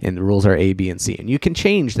freedom, and the rules are A, B, and C. And you can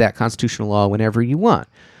change that constitutional law whenever you want.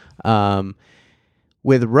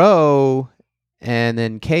 With Roe and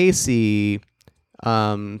then Casey,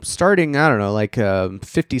 starting, I don't know, like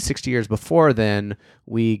 50, 60 years before then,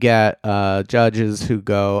 we get judges who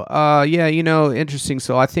go, interesting.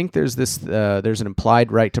 So I think there's an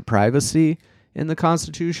implied right to privacy in the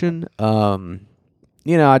Constitution.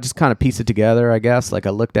 I just kind of piece it together, I guess. Like I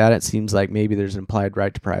looked at it, seems like maybe there's an implied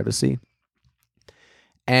right to privacy.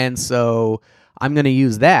 And so I'm going to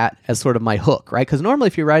use that as sort of my hook, right? Because normally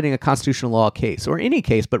if you're writing a constitutional law case, or any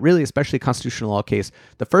case, but really especially a constitutional law case,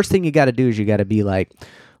 the first thing you got to do is you got to be like,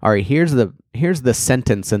 all right, here's the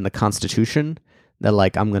sentence in the Constitution that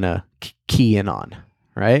like I'm going to key in on,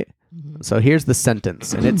 right? So here's the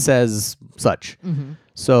sentence, and it says such.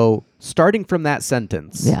 So starting from that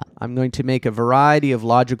sentence, I'm going to make a variety of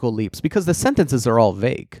logical leaps because the sentences are all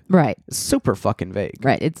vague. Right. Super fucking vague.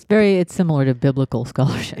 Right. It's similar to biblical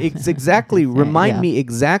scholarship. It's exactly remind me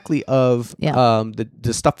exactly of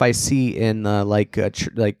the stuff I see in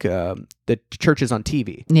the churches on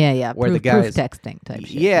TV. Yeah. Where proof, the guy proof texting type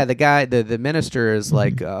shit. Yeah, the guy, the minister is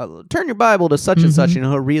like, turn your Bible to such and such, and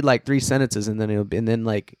he'll read like 3 sentences, and then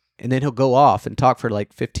he'll go off and talk for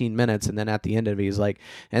like 15 minutes, and then at the end of it, he's like,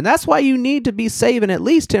 and that's why you need to be saving at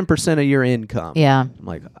least 10% of your income. Yeah. I'm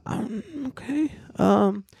like, okay.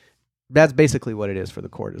 That's basically what it is for the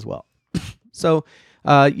court as well. So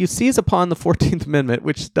you seize upon the 14th Amendment,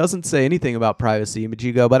 which doesn't say anything about privacy, but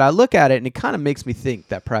you go, but I look at it, and it kind of makes me think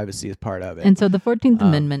that privacy is part of it. And so the 14th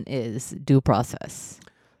Amendment is due process.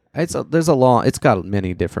 There's a law. It's got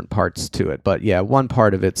many different parts to it, but yeah, one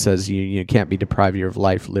part of it says you can't be deprived of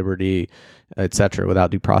life, liberty, etc.,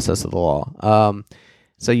 without due process of the law.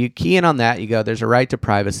 So you key in on that. You go, there's a right to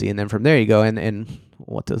privacy, and then from there you go, and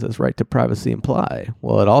what does this right to privacy imply?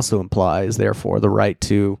 Well, it also implies, therefore, the right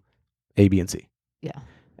to A, B, and C. Yeah,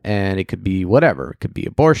 and it could be whatever. It could be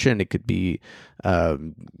abortion. It could be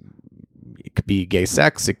gay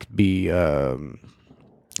sex. It could be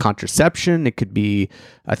contraception. It could be,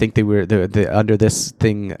 I think they were under this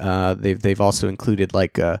thing. They've also included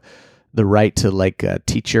like the right to like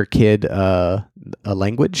teach your kid a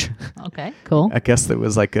language. Okay, cool. I guess there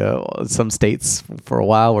was like some states for a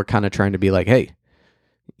while were kind of trying to be like, hey,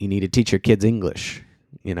 you need to teach your kids English,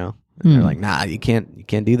 you know. And they're like, nah, you can't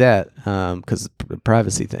do that because the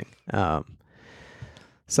privacy thing.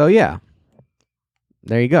 So yeah,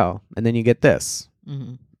 there you go, and then you get this,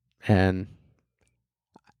 and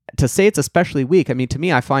to say it's especially weak, I mean, to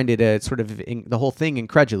me, I find it sort of the whole thing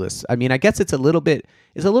incredulous. I mean, I guess it's a little bit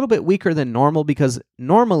weaker than normal because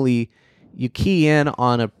normally you key in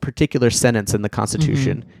on a particular sentence in the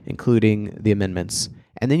Constitution, including the amendments,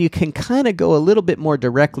 and then you can kind of go a little bit more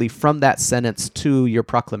directly from that sentence to your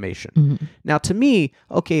proclamation. Now, to me,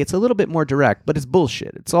 okay, it's a little bit more direct, but it's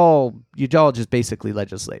bullshit. It's all just basically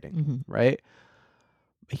legislating, right?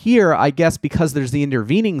 Here, I guess because there's the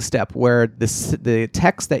intervening step where the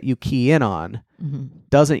text that you key in on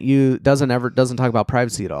doesn't talk about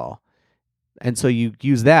privacy at all, and so you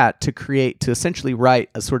use that to essentially write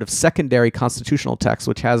a sort of secondary constitutional text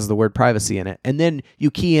which has the word privacy in it, and then you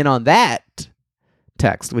key in on that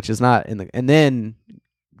text which is not in the, and then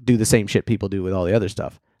do the same shit people do with all the other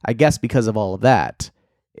stuff. I guess because of all of that,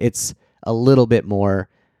 it's a little bit more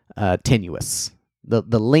tenuous. The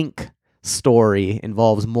link story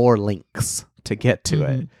involves more links to get to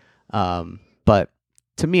it, but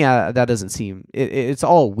to me that doesn't seem it's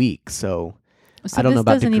all weak, so I don't know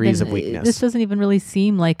about degrees of weakness. This doesn't even really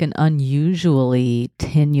seem like an unusually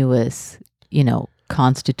tenuous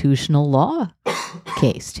constitutional law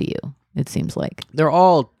case to you. It seems like they're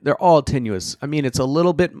all tenuous. I mean, it's a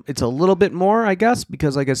little bit more, I guess,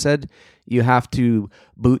 because like I said, you have to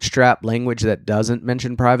bootstrap language that doesn't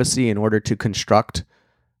mention privacy in order to construct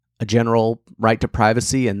a general right to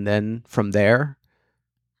privacy, and then from there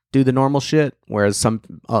do the normal shit. Whereas some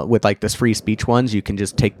with like this free speech ones, you can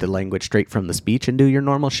just take the language straight from the speech and do your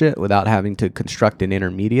normal shit without having to construct an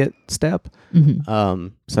intermediate step.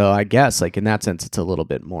 So I guess like in that sense, it's a little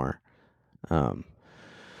bit more.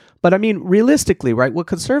 But I mean, realistically, right, what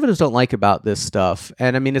conservatives don't like about this stuff,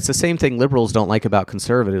 and I mean, it's the same thing liberals don't like about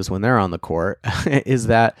conservatives when they're on the court, is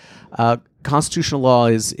that constitutional law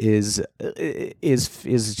is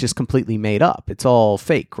just completely made up. It's all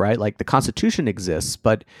fake, right? Like the Constitution exists,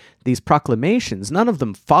 but these proclamations, none of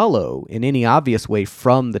them follow in any obvious way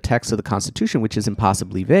from the text of the Constitution, which is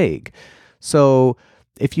impossibly vague. So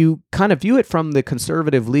if you kind of view it from the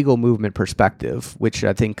conservative legal movement perspective, which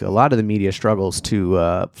I think a lot of the media struggles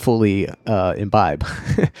to fully imbibe,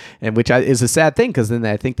 and which is a sad thing because then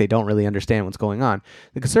I think they don't really understand what's going on.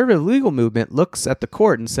 The conservative legal movement looks at the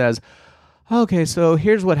court and says, okay, so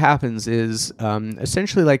here's what happens is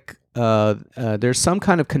essentially like there's some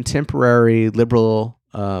kind of contemporary liberal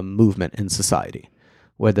movement in society,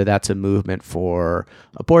 whether that's a movement for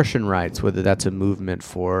abortion rights, whether that's a movement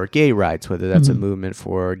for gay rights, whether that's a movement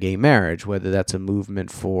for gay marriage, whether that's a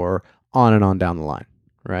movement for on and on down the line,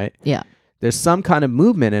 right? Yeah. There's some kind of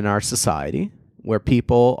movement in our society where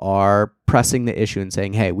people are pressing the issue and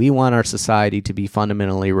saying, hey, we want our society to be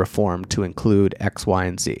fundamentally reformed to include X, Y,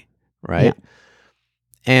 and Z, right? Yeah.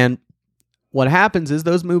 And what happens is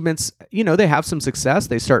those movements, they have some success.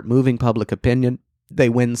 They start moving public opinion. They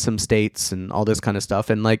win some states and all this kind of stuff.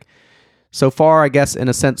 And like, so far, I guess, in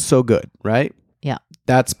a sense, so good, right? Yeah.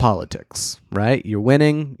 That's politics, right? You're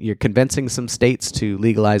winning. You're convincing some states to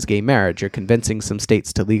legalize gay marriage. You're convincing some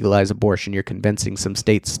states to legalize abortion. You're convincing some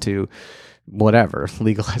states to whatever,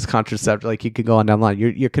 legalize contraception. Like, you could go on down the line.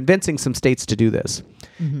 You're convincing some states to do this.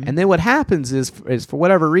 Mm-hmm. And then what happens is for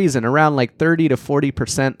whatever reason, around like 30 to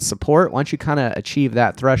 40% support, once you kind of achieve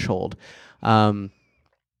that threshold, a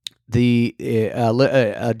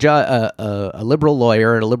liberal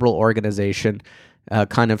lawyer at a liberal organization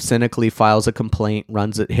kind of cynically files a complaint,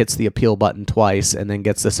 hits the appeal button twice, and then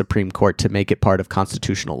gets the Supreme Court to make it part of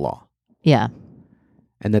constitutional law. Yeah.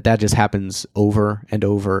 And that just happens over and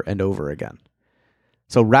over and over again.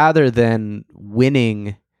 So rather than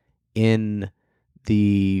winning in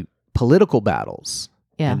the political battles,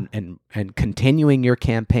 and continuing your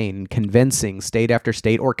campaign, convincing state after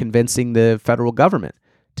state, or convincing the federal government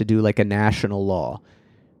to do like a national law,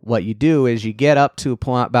 what you do is you get up to a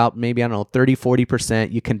point about maybe, 30,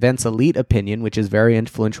 40%. You convince elite opinion, which is very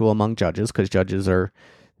influential among judges, because judges they're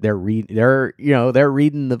reading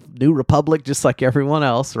the New Republic just like everyone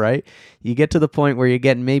else, right? You get to the point where you're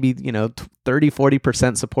getting maybe, 30,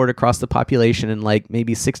 40% support across the population, and like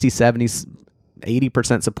maybe 60, 70,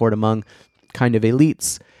 80% support among kind of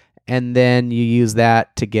elites. And then you use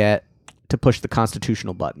that to push the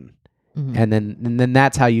constitutional button. Mm-hmm. And then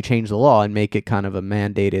that's how you change the law and make it kind of a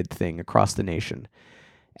mandated thing across the nation.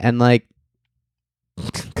 And like,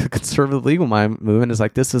 the conservative legal movement is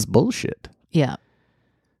like, this is bullshit. Yeah.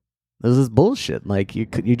 This is bullshit. Like,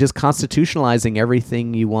 you're just constitutionalizing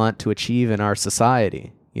everything you want to achieve in our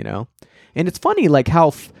society, And it's funny, like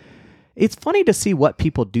it's funny to see what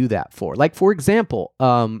people do that for. Like, for example,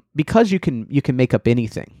 because you can make up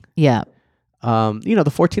anything. Yeah. The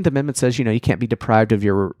 14th Amendment says, you can't be deprived of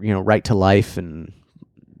your, right to life and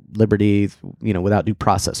liberty, without due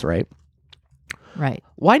process, right? Right.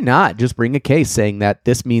 Why not just bring a case saying that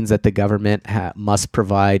this means that the government must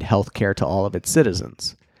provide health care to all of its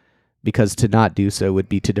citizens? Because to not do so would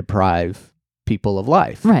be to deprive people of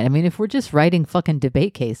life. Right. I mean, if we're just writing fucking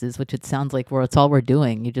debate cases, which it sounds like it's all we're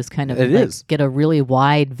doing, you just kind of get a really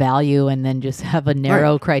wide value and then just have a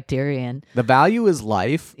narrow criterion. The value is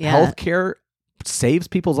life. Yeah. Healthcare saves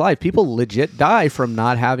people's life. People legit die from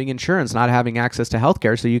not having insurance, not having access to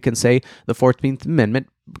healthcare. So you can say the 14th Amendment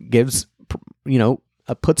gives,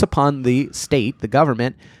 puts upon the state, the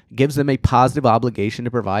government, gives them a positive obligation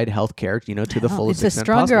to provide healthcare, to the fullest extent possible. It's a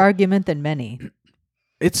stronger argument than many.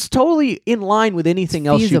 It's totally in line with anything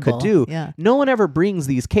else you could do. Yeah. No one ever brings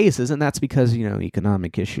these cases, and that's because,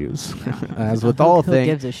 economic issues. As with all things,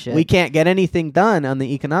 gives a shit? We can't get anything done on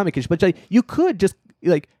the economic issue. But you could just,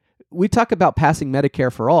 we talk about passing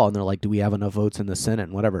Medicare for all, and they're like, do we have enough votes in the Senate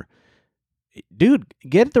and whatever? Dude,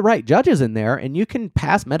 get the right judges in there, and you can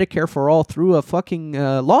pass Medicare for all through a fucking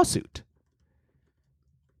lawsuit.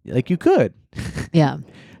 Like, you could. Yeah.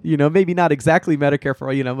 Maybe not exactly Medicare for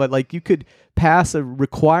all, but like you could pass a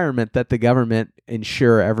requirement that the government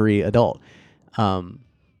insure every adult,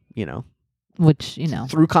 which,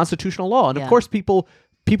 through constitutional law. And of course, people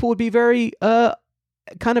would be very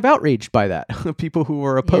kind of outraged by that. People who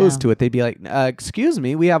were opposed to it, they'd be like, excuse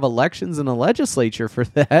me, we have elections in the legislature for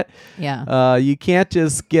that. Yeah. You can't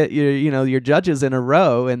just get your judges in a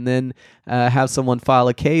row and then have someone file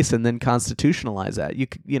a case and then constitutionalize that.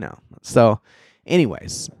 So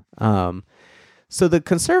anyways, so the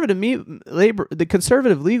conservative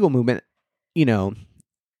legal movement,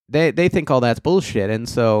 they think all that's bullshit. And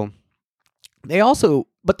so they also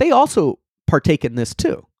partake in this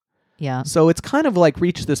too. Yeah. So it's kind of like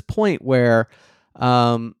reached this point where,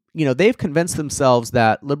 they've convinced themselves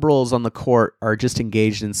that liberals on the court are just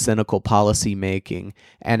engaged in cynical policy making,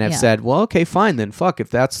 and have said, well, okay, fine, then fuck, if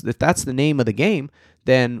that's the name of the game,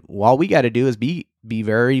 then all we got to do is be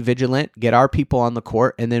very vigilant, get our people on the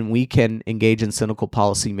court, and then we can engage in cynical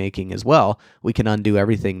policy making as well. We can undo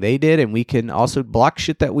everything they did, and we can also block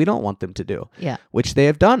shit that we don't want them to do. Yeah. Which they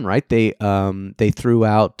have done, right? They threw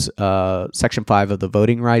out Section 5 of the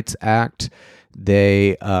Voting Rights Act.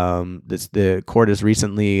 The court has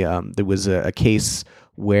recently, there was a case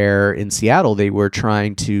where in Seattle they were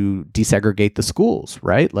trying to desegregate the schools,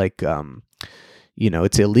 right? Like,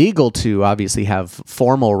 it's illegal to obviously have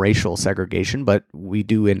formal racial segregation, but we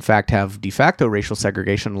do in fact have de facto racial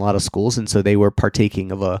segregation in a lot of schools. And so they were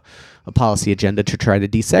partaking of a policy agenda to try to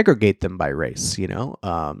desegregate them by race. I don't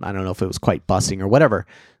know if it was quite busing or whatever.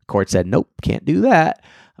 Court said, nope, can't do that.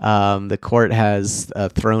 The court has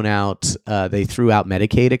thrown out, they threw out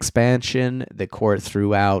Medicaid expansion. The court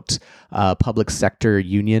threw out public sector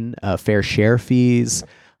union fair share fees,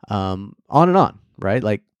 on and on, right?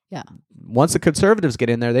 Like, Yeah. once the conservatives get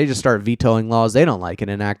in there, they just start vetoing laws they don't like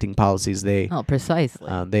and enacting policies Oh,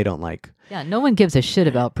 precisely. they don't like. Yeah, no one gives a shit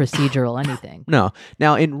about procedural anything. No.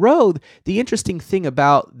 Now, in Roe, the interesting thing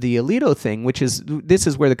about the Alito thing, which is, this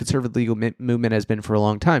is where the conservative legal movement has been for a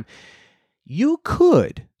long time. You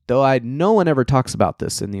could, though no one ever talks about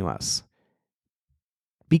this in the U.S.,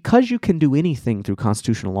 because you can do anything through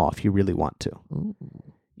constitutional law if you really want to. Ooh.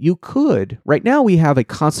 You could, right now we have a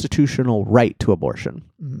constitutional right to abortion.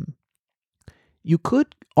 Mm. You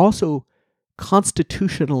could also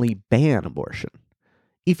constitutionally ban abortion.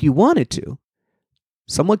 If you wanted to,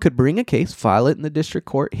 someone could bring a case, file it in the district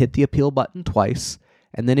court, hit the appeal button twice,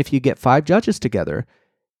 and then if you get 5 judges together,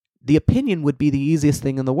 the opinion would be the easiest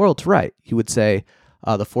thing in the world to write. You would say,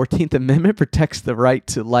 the 14th Amendment protects the right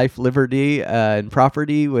to life, liberty, and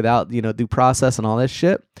property without, due process and all this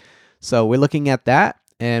shit. So we're looking at that,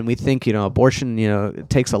 and we think, abortion,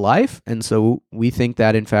 takes a life, and so we think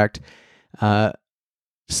that, in fact,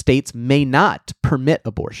 states may not permit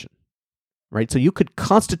abortion. Right? So you could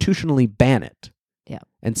constitutionally ban it. Yeah.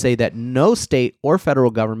 And say that no state or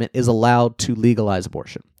federal government is allowed to legalize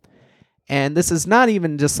abortion. And this is not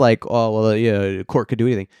even just like, the court could do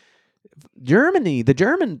anything. Germany, the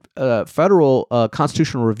German Federal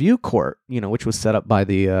Constitutional Review Court, which was set up by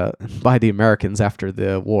the Americans after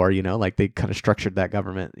the war, like they kind of structured that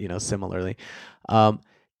government, similarly.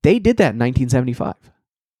 They did that in 1975.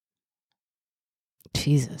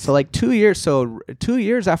 Jesus. So 2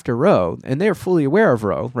 years after Roe, and they're fully aware of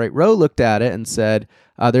Roe, right? Roe looked at it and said,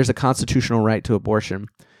 there's a constitutional right to abortion.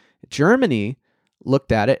 Germany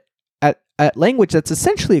looked at it at language that's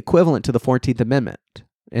essentially equivalent to the 14th Amendment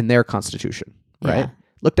in their constitution, right? Yeah.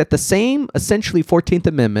 Looked at the same essentially 14th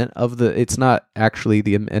Amendment it's not actually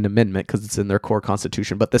an amendment because it's in their core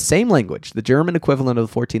constitution, but the same language, the German equivalent of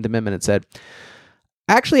the 14th Amendment, it said,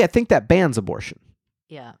 actually, I think that bans abortion.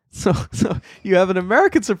 Yeah. So you have an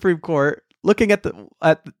American Supreme Court looking at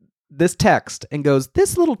this text and goes,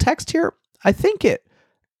 this little text here, I think it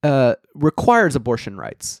requires abortion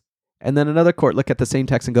rights. And then another court look at the same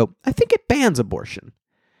text and go, I think it bans abortion.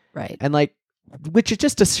 Right. And which is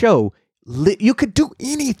just to show you could do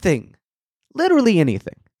anything, literally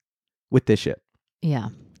anything with this shit. Yeah.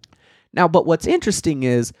 Now, but what's interesting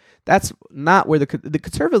is that's not where the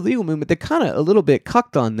conservative legal movement, they kind of a little bit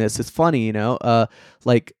cucked on this. It's funny, that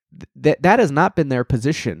has not been their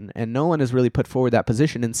position, and no one has really put forward that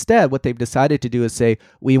position. Instead, what they've decided to do is say,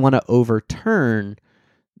 we want to overturn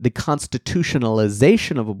the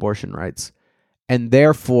constitutionalization of abortion rights and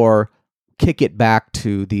therefore kick it back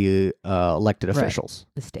to the elected officials.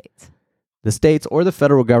 The states. The states or the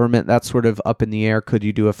federal government, that's sort of up in the air. Could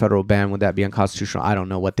you do a federal ban? Would that be unconstitutional? I don't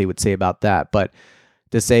know what they would say about that. But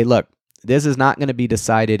to say, look, this is not going to be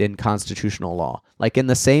decided in constitutional law. Like in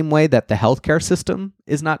the same way that the healthcare system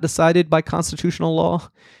is not decided by constitutional law,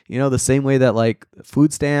 the same way that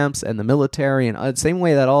food stamps and the military and the same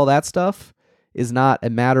way that all that stuff is not a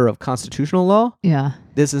matter of constitutional law. Yeah.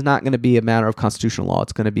 This is not going to be a matter of constitutional law.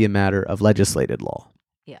 It's going to be a matter of legislated law.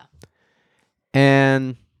 Yeah.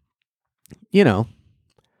 And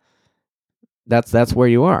that's where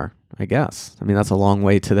you are, I guess. I mean, that's a long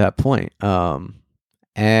way to that point.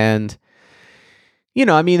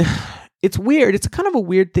 It's weird. It's kind of a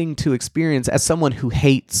weird thing to experience as someone who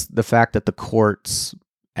hates the fact that the courts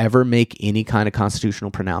ever make any kind of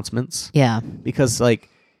constitutional pronouncements. Yeah. Because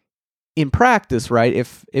in practice, right,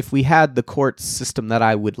 if we had the court system that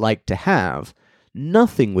I would like to have,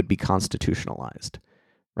 nothing would be constitutionalized.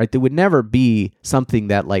 Right? There would never be something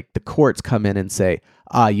that the courts come in and say,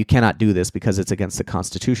 you cannot do this because it's against the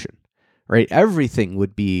Constitution. Right? Everything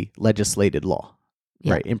would be legislated law.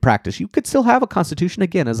 Yeah. Right? In practice, you could still have a constitution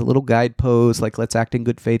again as a little guidepost, let's act in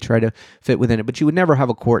good faith, try to fit within it. But you would never have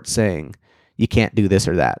a court saying you can't do this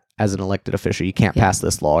or that as an elected official. You can't pass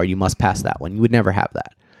this law or you must pass that one. You would never have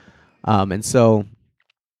that. And so,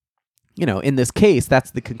 in this case,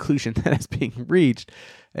 that's the conclusion that is being reached.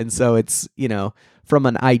 And so it's, from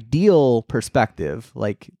an ideal perspective,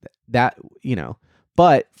 that,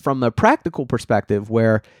 but from a practical perspective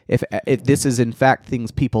where if this is in fact things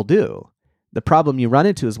people do, the problem you run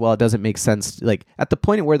into is, it doesn't make sense. At the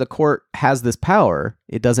point where the court has this power,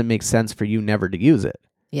 it doesn't make sense for you never to use it.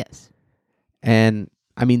 Yes. And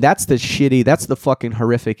I mean, that's the fucking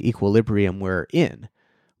horrific equilibrium we're in,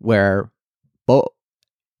 where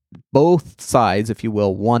both sides, if you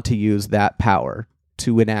will, want to use that power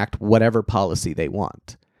to enact whatever policy they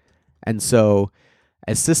want. And so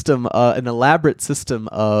an elaborate system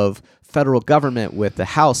of federal government with the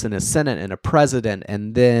House and a Senate and a president,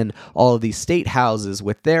 and then all of these state houses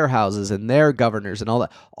with their houses and their governors and all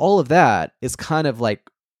that. All of that is kind of like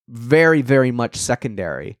very, very much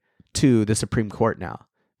secondary to the Supreme Court now,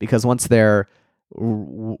 because once they're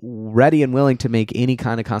ready and willing to make any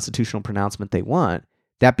kind of constitutional pronouncement they want,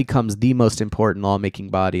 that becomes the most important lawmaking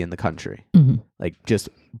body in the country. Mm-hmm. Like, just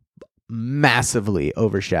massively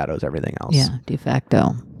overshadows everything else. Yeah, de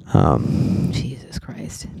facto. Jesus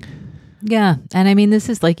Christ. Yeah, and I mean, this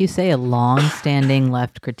is, like you say, a long-standing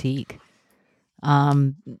left critique.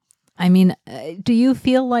 I mean, do you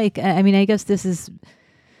feel like, I mean, I guess this is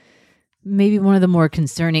maybe one of the more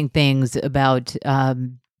concerning things about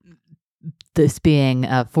this being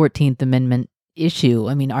a 14th Amendment issue.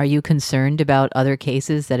 I mean, are you concerned about other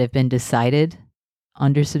cases that have been decided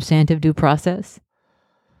under substantive due process?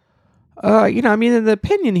 I mean, in the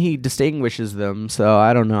opinion, he distinguishes them, so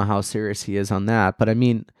I don't know how serious he is on that. But I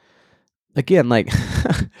mean, again, like,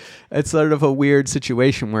 it's sort of a weird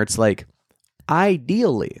situation where it's like,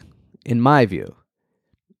 ideally, in my view,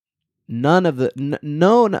 none of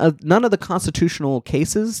the constitutional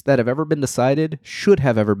cases that have ever been decided should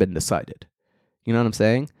have ever been decided. You know what I'm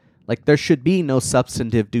saying? Like, there should be no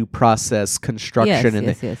substantive due process construction.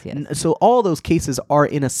 Yes. So all those cases are,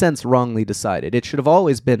 in a sense, wrongly decided. It should have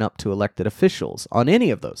always been up to elected officials on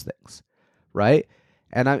any of those things, right?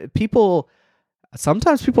 And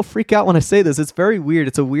sometimes people freak out when I say this. It's very weird.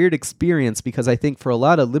 It's a weird experience because I think for a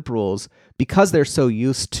lot of liberals, because they're so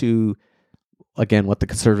used to, again, what the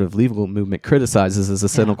conservative legal movement criticizes as a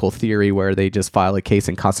cynical theory where they just file a case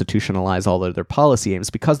and constitutionalize all of their policy aims,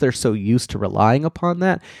 because they're so used to relying upon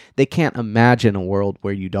that, they can't imagine a world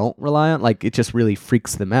where you don't rely on, like, it just really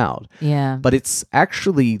freaks them out. Yeah. But it's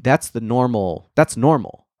actually, that's normal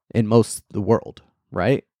in most of the world,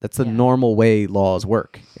 right? That's the normal way laws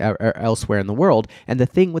work elsewhere in the world. And the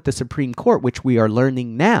thing with the Supreme Court, which we are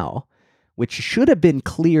learning now, which should have been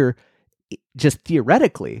clear just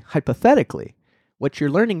theoretically, hypothetically, what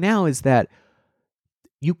you're learning now is that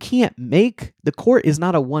you can't the court is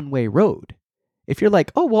not a one-way road. If you're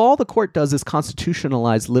like, oh, well, all the court does is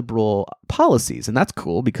constitutionalize liberal policies, and that's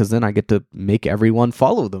cool because then I get to make everyone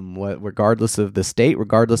follow them, regardless of the state,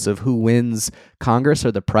 regardless of who wins Congress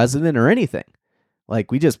or the president or anything.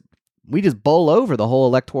 Like, we just bowl over the whole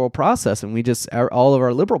electoral process, and all of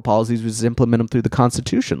our liberal policies, we just implement them through the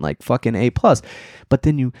Constitution, like fucking A+. But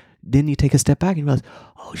then you take a step back and you realize,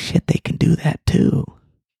 oh shit, they can do that too.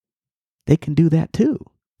 They can do that too.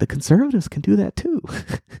 The conservatives can do that too.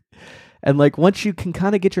 And like, once you can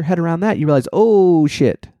kind of get your head around that, you realize, oh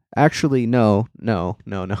shit, actually, no.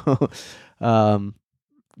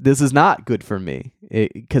 This is not good for me,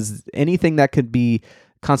 because anything that could be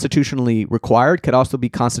constitutionally required could also be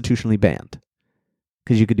constitutionally banned,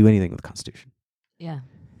 because you could do anything with the Constitution. Yeah.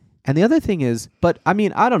 And the other thing is, but I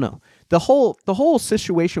mean, I don't know. The whole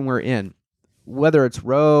situation we're in, whether it's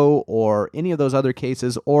Roe or any of those other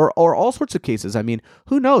cases or all sorts of cases, I mean,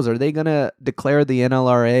 who knows? Are they going to declare the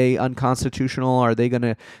NLRA unconstitutional? Are they going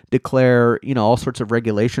to declare, all sorts of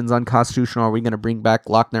regulations unconstitutional? Are we going to bring back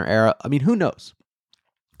Lochner era? I mean, who knows?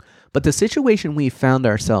 But the situation we found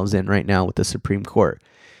ourselves in right now with the Supreme Court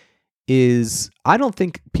is, I don't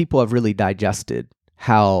think people have really digested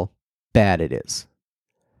how bad it is.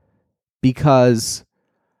 Because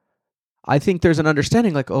I think there's an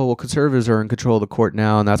understanding like, oh, well, conservatives are in control of the court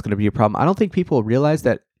now, and that's going to be a problem. I don't think people realize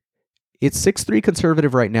that it's 6-3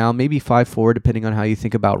 conservative right now, maybe 5-4, depending on how you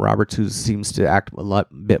think about Roberts, who seems to act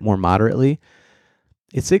bit more moderately.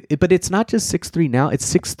 But it's not just 6-3 now,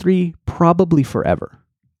 it's 6-3 probably forever.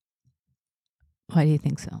 Why do you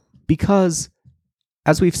think so? Because,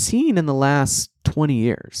 as we've seen in the last 20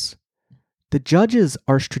 years, the judges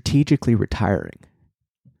are strategically retiring,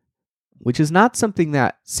 which is not something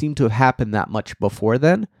that seemed to have happened that much before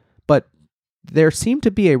then, but there seemed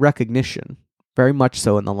to be a recognition, very much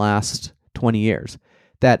so in the last 20 years,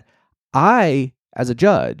 that I, as a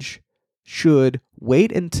judge, should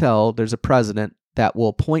wait until there's a president that will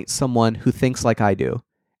appoint someone who thinks like I do,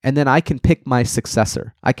 and then I can pick my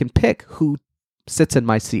successor. I can pick who sits in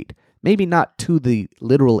my seat. Maybe not to the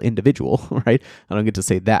literal individual, right? I don't get to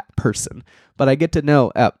say that person, but I get to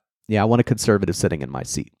know, I want a conservative sitting in my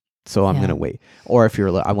seat, so I'm going to wait. Or if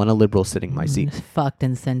I want a liberal sitting in my seat. Fucked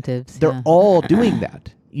incentives. They're all doing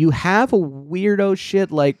that. You have a weirdo shit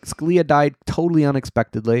like Scalia died totally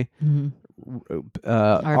unexpectedly. Mm-hmm.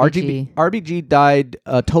 RBG died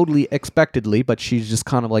totally expectedly, but she's just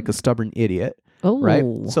kind of like a stubborn idiot, right?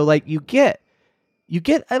 So like you get You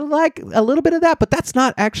get a little bit of that, but that's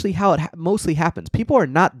not actually how it mostly happens. People are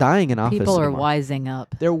not dying in office People are anymore. wising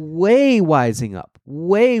up. They're way wising up.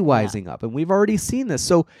 And we've already seen this.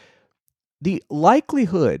 So the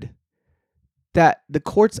likelihood that the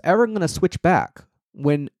court's ever going to switch back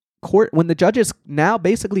when the judges now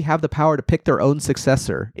basically have the power to pick their own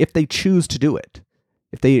successor if they choose to do it,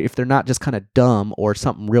 if they're not just kind of dumb or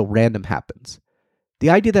something real random happens. The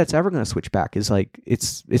idea that it's ever going to switch back is like,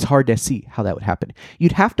 it's hard to see how that would happen.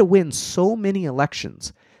 You'd have to win so many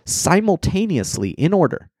elections simultaneously in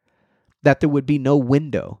order that there would be no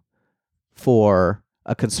window for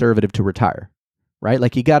a conservative to retire, right?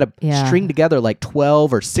 Like you got to string together like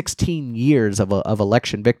 12 or 16 years of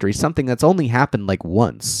election victory, something that's only happened like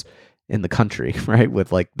once in the country, right?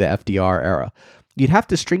 With like the FDR era. You'd have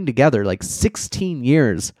to string together like 16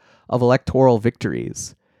 years of electoral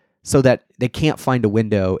victories so that they can't find a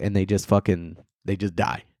window and they just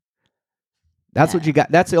die. That's what you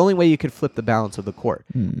got. That's the only way you can flip the balance of the court.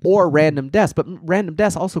 Or random deaths. But random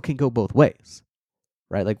deaths also can go both ways,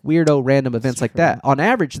 right? Like weirdo random events like that. On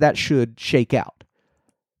average, that should shake out.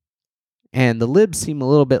 And the libs seem a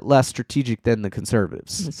little bit less strategic than the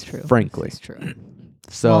conservatives. That's true. Frankly. That's true.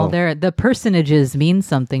 So, well, the personages mean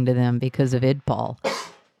something to them because of IdPol.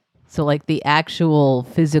 So, like, the actual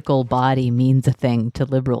physical body means a thing to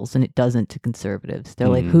liberals, and it doesn't to conservatives. They're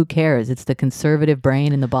like, who cares? It's the conservative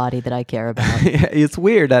brain and the body that I care about. It's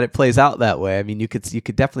weird that it plays out that way. I mean, you could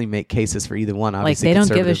definitely make cases for either one. Obviously, like, they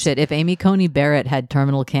don't give a shit. If Amy Coney Barrett had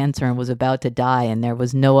terminal cancer and was about to die, and there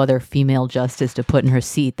was no other female justice to put in her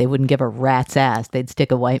seat, they wouldn't give a rat's ass. They'd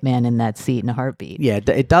stick a white man in that seat in a heartbeat. Yeah,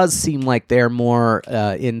 it does seem like they're more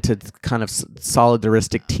into kind of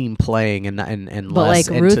solidaristic team playing and but less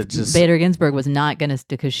like into Ruth Bader Ginsburg was not going to,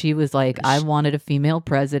 because she was like, I wanted a female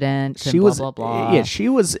president. She blah, was, blah, blah. yeah, she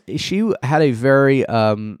had a very,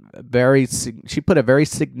 she put a very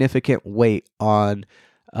significant weight on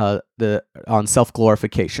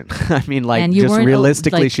self-glorification. I mean, like, and you just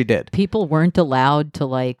realistically, like, she did. People weren't allowed to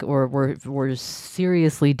like, or were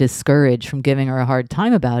seriously discouraged from giving her a hard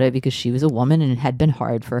time about it because she was a woman and it had been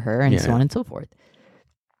hard for her and so on and so forth.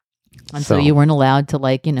 And so you weren't allowed to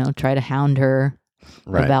like, try to hound her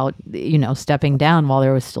about, stepping down while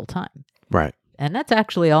there was still time. Right. And that's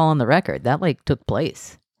actually all on the record. That like took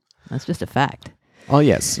place. That's just a fact. Oh,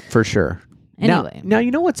 yes, for sure. Anyway. Now,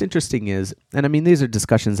 you know what's interesting is, and I mean, these are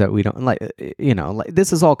discussions that we don't like, like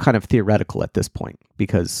this is all kind of theoretical at this point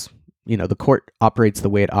because, the court operates the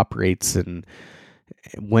way it operates. And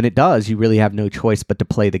when it does, you really have no choice but to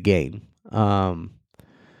play the game.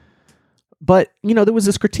 But, there was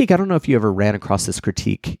this critique. I don't know if you ever ran across this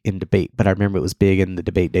critique in debate, but I remember it was big in the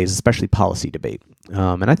debate days, especially policy debate.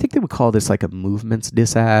 And I think they would call this like a movements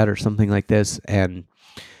disad or something like this. And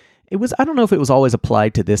it was, I don't know if it was always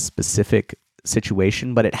applied to this specific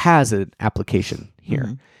situation, but it has an application here.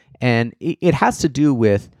 Mm-hmm. And it has to do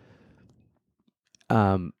with,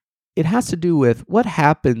 what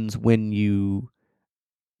happens when you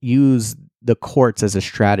use the courts as a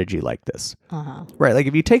strategy like this. Right? Like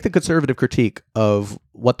if you take the conservative critique of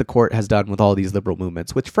what the court has done with all these liberal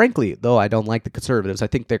movements, which frankly, though I don't like the conservatives, I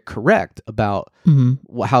think they're correct about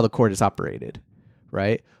how the court is operated,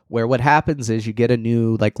 right? Where what happens is you get a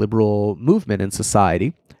new like liberal movement in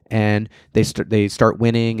society and they start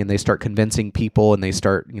winning and they start convincing people and they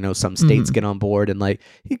start, some states get on board and like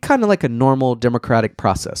kind of like a normal democratic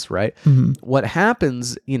process, right? What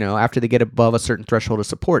happens, after they get above a certain threshold of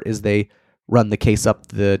support is they run the case up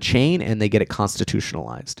the chain and they get it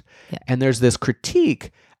constitutionalized. Yeah. And there's this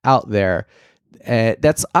critique out there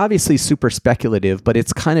that's obviously super speculative, but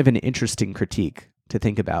it's kind of an interesting critique to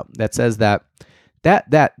think about that says that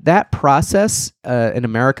process in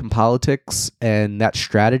American politics and that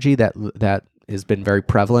strategy that has been very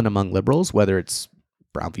prevalent among liberals, whether it's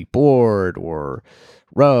Brown v. Board or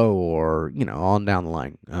Roe or, on down the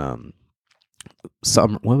line,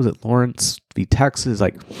 Lawrence v. Texas,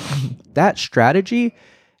 like that strategy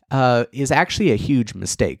is actually a huge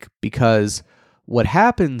mistake because what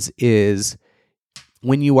happens is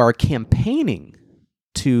when you are campaigning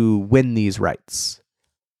to win these rights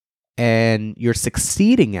and you're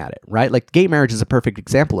succeeding at it, right? Like gay marriage is a perfect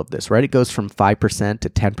example of this, right? It goes from 5% to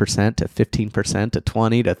 10% to 15% to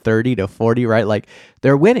 20 to 30 to 40, right? Like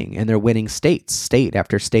they're winning and they're winning states. State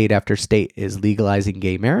after state after state is legalizing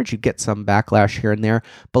gay marriage. You get some backlash here and there,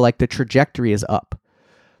 but like the trajectory is up.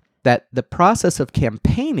 That the process of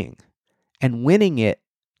campaigning and winning it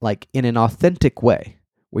like in an authentic way,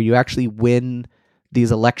 where you actually win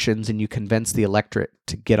these elections and you convince the electorate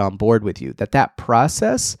to get on board with you, that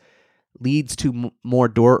process leads to more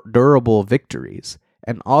durable victories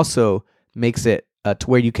and also makes it to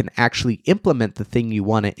where you can actually implement the thing you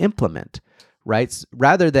want to implement, right?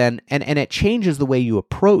 Rather than, and it changes the way you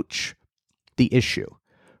approach the issue,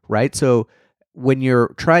 right? So when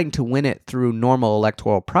you're trying to win it through normal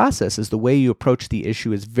electoral processes, the way you approach the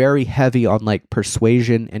issue is very heavy on like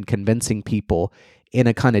persuasion and convincing people in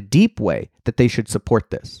a kind of deep way that they should support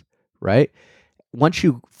this, right? Once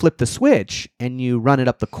you flip the switch and you run it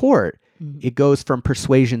up the court, it goes from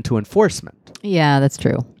persuasion to enforcement. Yeah, that's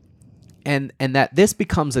true. And that this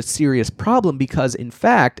becomes a serious problem because, in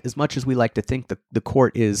fact, as much as we like to think the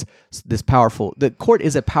court is this powerful, the court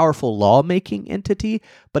is a powerful lawmaking entity,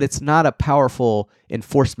 but it's not a powerful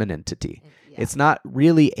enforcement entity. Yeah. It's not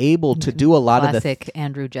really able to do a lot of the classic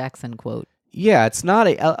Andrew Jackson quote. Yeah, it's not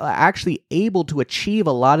actually able to achieve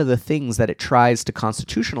a lot of the things that it tries to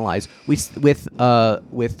constitutionalize.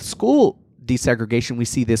 With school desegregation, we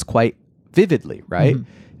see this quite vividly, right?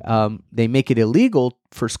 They make it illegal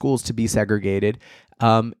for schools to be segregated,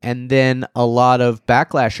 and then a lot of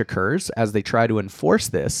backlash occurs as they try to enforce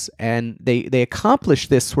this, and they accomplish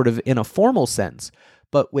this sort of in a formal sense,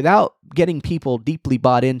 but without getting people deeply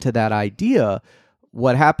bought into that idea.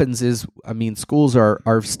 What happens is, I mean, schools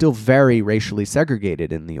are still very racially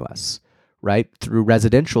segregated in the U.S., right? Through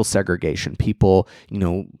residential segregation. People,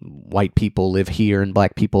 white people live here and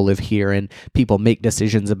black people live here, and people make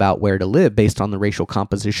decisions about where to live based on the racial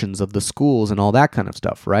compositions of the schools and all that kind of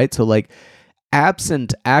stuff, right? So, like,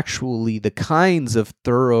 absent actually the kinds of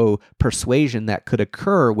thorough persuasion that could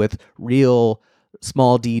occur with real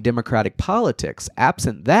small d democratic politics,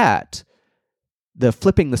 absent that, the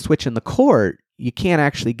flipping the switch in the court, you can't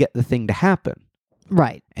actually get the thing to happen.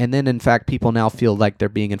 Right. And then, in fact, people now feel like they're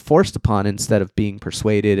being enforced upon instead of being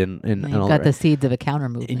persuaded. And you've all got that. the seeds of a counter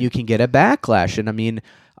movement. And you can get a backlash. And I mean,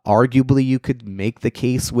 arguably, you could make the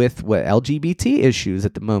case with LGBT issues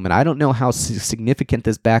at the moment. I don't know how significant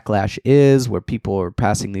this backlash is, where people are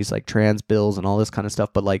passing these like trans bills and all this kind of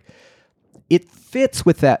stuff. But like, it fits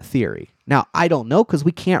with that theory. Now, I don't know because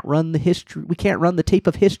we can't run the history. We can't run the tape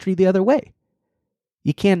of history the other way.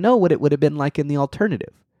 You can't know what it would have been like in the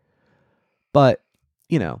alternative. But,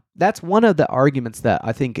 that's one of the arguments that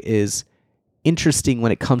I think is interesting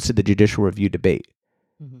when it comes to the judicial review debate.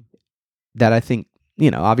 That I think,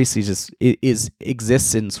 obviously just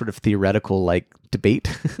exists in sort of theoretical like debate,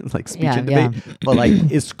 like speech and debate, but like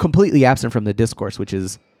is completely absent from the discourse, which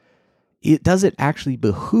is, does it actually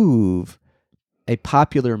behoove a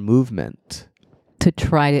popular movement to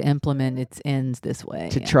try to implement its ends this way?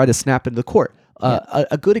 To try to snap into the court.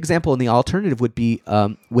 A good example in the alternative would be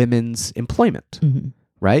women's employment,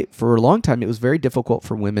 right? For a long time, it was very difficult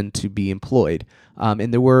for women to be employed.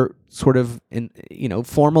 And there were sort of,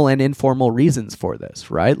 formal and informal reasons for this,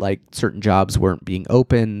 right? Like certain jobs weren't being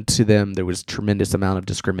open to them. There was tremendous amount of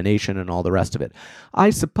discrimination and all the rest of it. I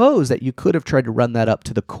suppose that you could have tried to run that up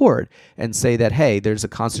to the court and say that, hey, there's a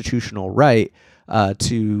constitutional right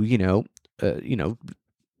to,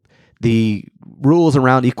 the rules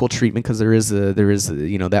around equal treatment, because there is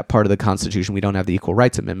that part of the Constitution. We don't have the Equal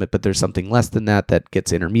Rights Amendment, but there's something less than that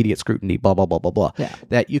gets intermediate scrutiny, blah, blah, blah, blah, blah. Yeah.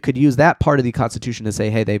 That you could use that part of the Constitution to say,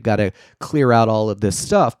 hey, they've got to clear out all of this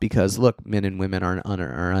stuff because, look, men and women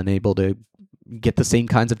are unable to get the same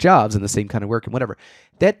kinds of jobs and the same kind of work and whatever.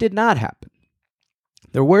 That did not happen.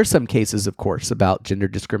 There were some cases, of course, about gender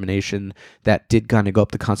discrimination that did kind of go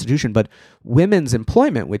up the Constitution, but women's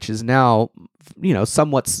employment, which is now,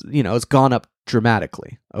 somewhat, it's gone up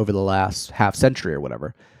dramatically over the last half century or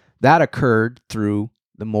whatever, that occurred through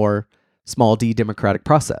the more small d democratic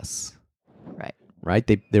process. Right?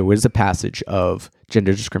 There was a passage of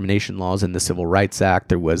gender discrimination laws in the Civil Rights Act.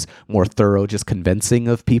 There was more thorough just convincing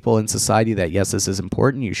of people in society that, yes, this is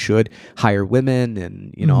important. You should hire women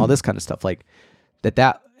and, all this kind of stuff. Like,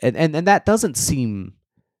 and that doesn't seem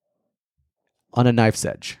on a knife's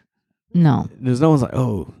edge. No. There's no one's like,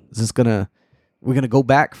 oh, we're gonna go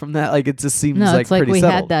back from that? Like, it just seems no, like it's like pretty we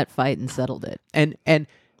settled. had that fight and settled it. And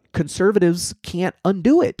conservatives can't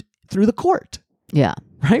undo it through the court. Yeah.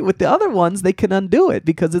 Right? With the other ones, they can undo it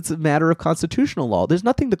because it's a matter of constitutional law. There's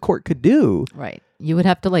nothing the court could do. Right. You would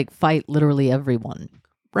have to fight literally everyone.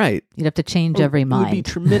 Right. You'd have to change every mind. It would be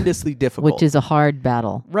tremendously difficult. Which is a hard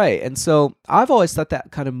battle. Right. And so I've always thought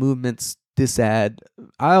that kind of movement's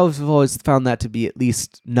I've always found that to be at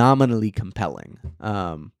least nominally compelling.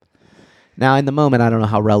 Now, in the moment, I don't know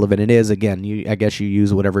how relevant it is. Again, I guess you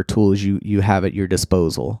use whatever tools you have at your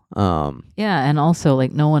disposal. Yeah, and also,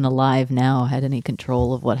 no one alive now had any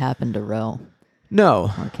control of what happened to Roe. No.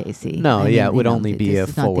 Or Casey. No, it would only be a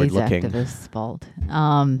forward-looking. It's not these activists' fault.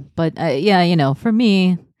 But, for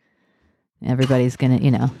me, everybody's going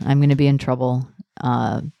to, I'm going to be in trouble.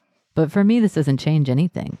 But for me, this doesn't change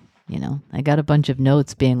anything. You know, I got a bunch of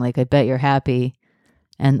notes being like, I bet you're happy.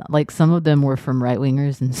 And like some of them were from right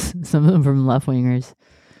wingers and some of them from left wingers.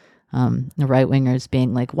 The right wingers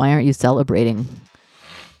being like, why aren't you celebrating?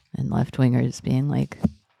 And left wingers being like,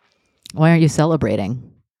 why aren't you celebrating?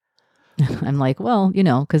 I'm like, well, you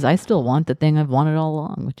know, because I still want the thing I've wanted all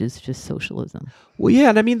along, which is just socialism. Well, yeah,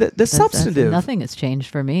 and I mean the substantive. Nothing has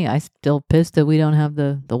changed for me. I still pissed that we don't have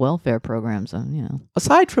the welfare programs. You know,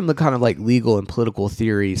 aside from the kind of like legal and political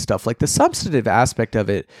theory stuff, like the substantive aspect of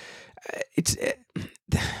it,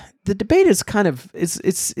 the debate is kind of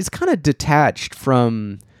it's kind of detached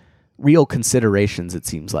from real considerations. It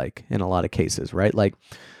seems like in a lot of cases, right? Like,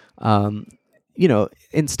 you know,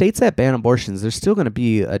 in states that ban abortions, there's still going to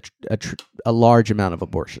be a large amount of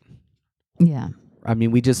abortion. Yeah. I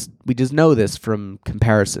mean, we just know this from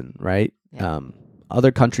comparison, right? Yeah.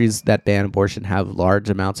 Other countries that ban abortion have large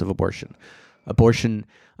amounts of abortion. Abortion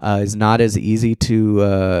is not as easy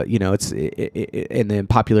to, you know, it's in the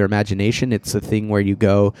popular imagination, it's a thing where you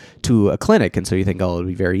go to a clinic, and so you think, oh, it'll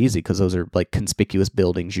be very easy because those are like conspicuous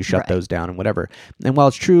buildings. You shut those down and whatever. And while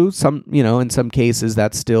it's true, some, you know, in some cases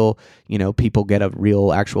that's still, you know, people get a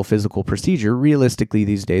real, actual physical procedure. Realistically,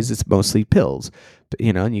 these days it's mostly pills,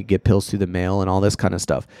 you know, and you get pills through the mail and all this kind of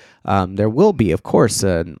stuff. There will be, of course,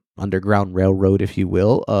 an underground railroad, if you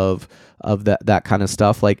will, of that kind of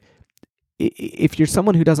stuff. Like, if you're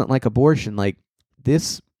someone who doesn't like abortion, like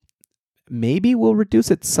this maybe will reduce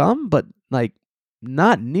it some, but like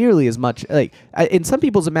not nearly as much. Like in some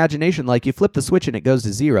people's imagination, like you flip the switch and it goes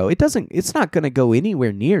to zero. It's not going to go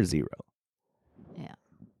anywhere near zero. Yeah.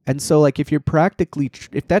 And so like if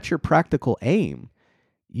that's your practical aim,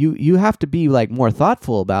 you have to be like more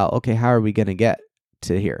thoughtful about, okay, how are we going to get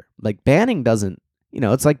to here? Like banning doesn't, you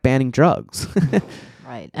know, it's like banning drugs.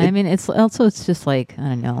 Right. I mean, it's just like, I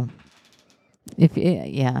don't know.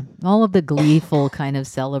 All of the gleeful kind of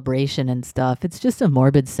celebration and stuff, it's just a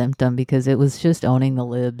morbid symptom because it was just owning the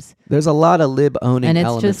libs. There's a lot of lib owning and it's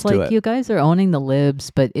elements just like to it. You guys are owning the libs,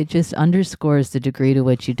 but it just underscores the degree to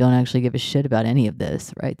which you don't actually give a shit about any of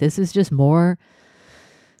this, right? This is just more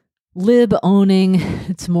lib owning.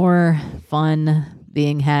 It's more fun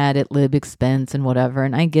being had at lib expense and whatever,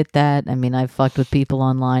 and I get that. I mean, I've fucked with people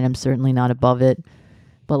online. I'm certainly not above it,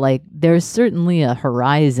 but like there's certainly a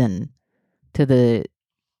horizon to the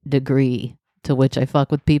degree to which I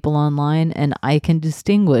fuck with people online, and I can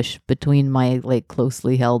distinguish between my like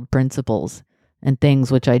closely held principles and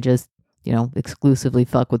things which I just, you know, exclusively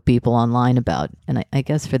fuck with people online about. And I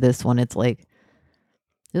guess for this one, it's like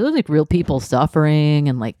there's like real people suffering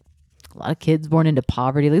and like a lot of kids born into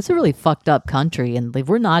poverty. Like, it's a really fucked up country, and like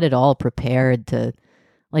we're not at all prepared to,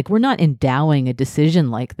 like, we're not endowing a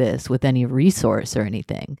decision like this with any resource or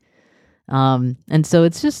anything. And so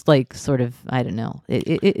it's just like sort of, I don't know.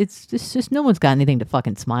 It's just no one's got anything to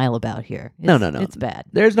fucking smile about here. No. It's bad.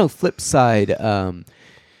 There's no flip side.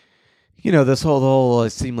 You know, this whole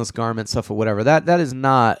seamless garment stuff or whatever. That is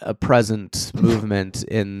not a present movement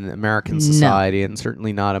in American society, and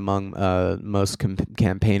certainly not among most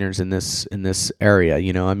campaigners in this area.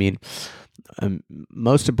 You know, I mean.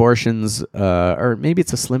 Most abortions, or maybe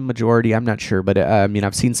it's a slim majority, I'm not sure, but I mean,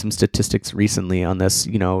 I've seen some statistics recently on this.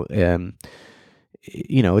 You know,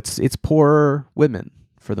 it's poor women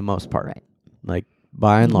for the most part, right? Like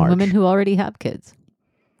by and large, women who already have kids.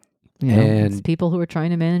 You know, and it's people who are trying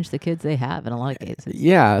to manage the kids they have in a lot of cases.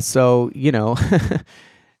 Yeah, so you know,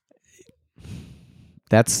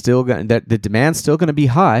 that's still going. That the demand's still going to be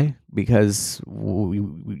high because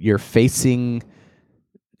you're facing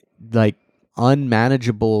like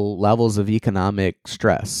unmanageable levels of economic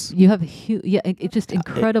stress. You have just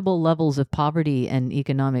incredible levels of poverty and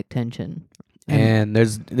economic tension. And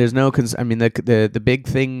there's no I mean the big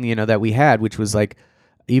thing, you know, that we had, which was like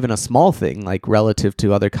even a small thing, like relative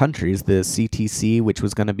to other countries, the CTC, which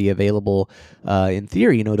was going to be available in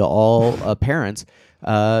theory, you know, to all parents.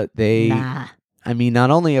 I mean,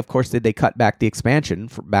 not only, of course, did they cut back the expansion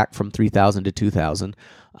back from 3,000 to 2,000,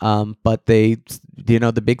 but they, you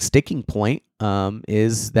know, the big sticking point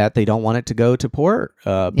is that they don't want it to go to poor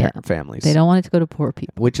families. They don't want it to go to poor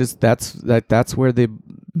people, which is that's where the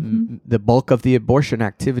bulk of the abortion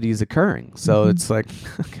activity is occurring. So it's like,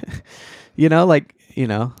 you know, like. You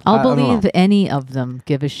know, I'll believe any of them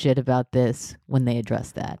give a shit about this when they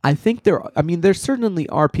address that. I think there certainly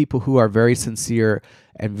are people who are very sincere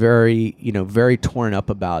and very, you know, very torn up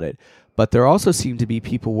about it. But there also seem to be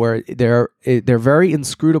people where they're very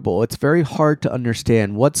inscrutable. It's very hard to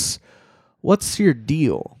understand what's your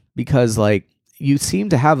deal, because like you seem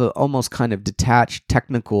to have a almost kind of detached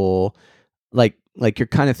technical, like your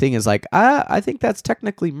kind of thing is like, I think that's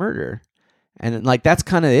technically murder. And like that's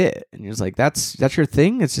kind of it. And you're just like, that's your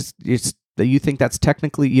thing. It's just that you think that's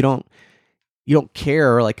technically you don't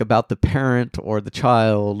care like about the parent or the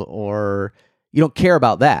child, or you don't care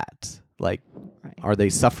about that. Like, are they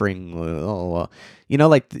suffering?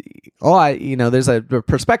 There's a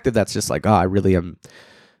perspective that's just like, I really am.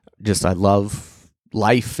 I love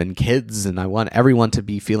life and kids, and I want everyone to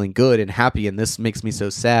be feeling good and happy, and this makes me so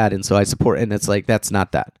sad, and so I support. And it's like that's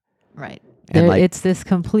not that. Right. And it's this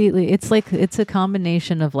completely, it's a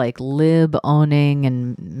combination of like lib owning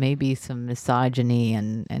and maybe some misogyny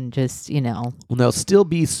and just, Well, they'll still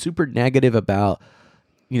be super negative about,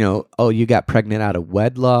 you got pregnant out of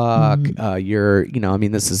wedlock. You're,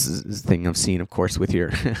 this is a thing I've seen, of course, with your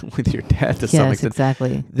with your dad to some extent.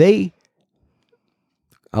 Exactly.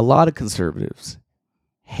 A lot of conservatives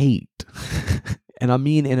hate. And I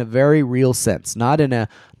mean in a very real sense, not in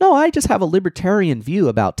I just have a libertarian view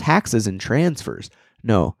about taxes and transfers.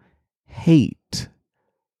 No, hate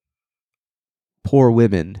poor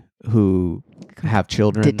women who have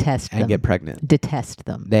children and get pregnant. Detest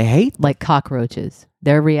them. They hate them. Like cockroaches.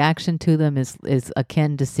 Their reaction to them is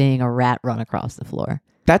akin to seeing a rat run across the floor.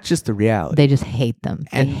 That's just the reality. They just hate them.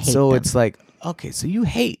 It's like, okay, so you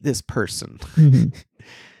hate this person. Mm-hmm.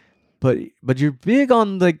 But you're big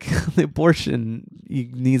on like the abortion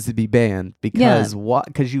needs to be banned because what?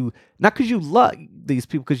 Because not because you love these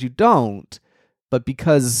people, because you don't, but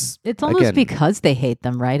because it's almost because they hate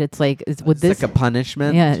them, right? It's like it's like a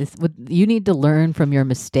punishment. Yeah, you need to learn from your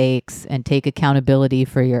mistakes and take accountability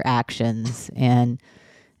for your actions. And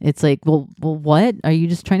it's like, well, what are you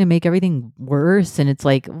just trying to make everything worse? And it's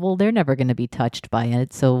like, well, they're never going to be touched by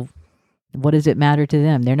it, so what does it matter to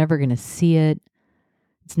them? They're never going to see it.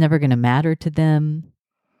 It's never going to matter to them.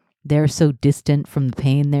 They're so distant from the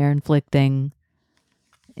pain they're inflicting.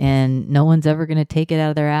 And no one's ever going to take it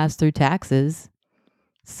out of their ass through taxes.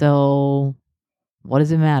 So what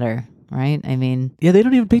does it matter? Right? I mean... Yeah, they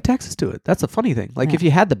don't even pay taxes to it. That's a funny thing. Like, if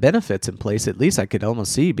you had the benefits in place, at least I could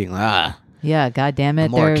almost see being like, yeah, God damn it.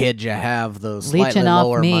 The more kids you have, the slightly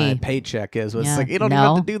lower my paycheck is. It's like, you don't even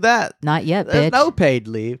have to do that. Not yet, There's bitch. no paid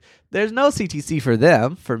leave. There's no CTC for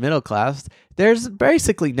them, for middle class. There's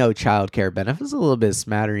basically no child care benefits. A little bit of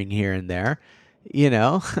smattering here and there.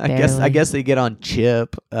 I guess they get on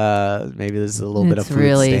CHIP. Maybe there's a little bit of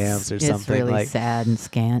food stamps or something. It's really sad and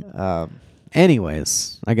scant.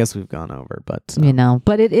 Anyways, I guess we've gone over, but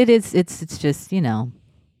but it's just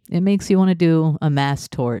it makes you want to do a mass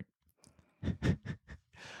tort.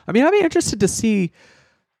 I mean, I'd be interested to see,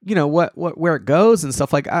 where it goes and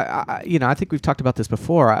stuff. Like, I think we've talked about this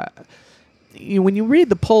before. When you read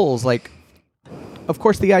the polls, like, of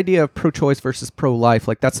course, the idea of pro-choice versus pro-life,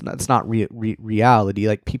 like that's not reality.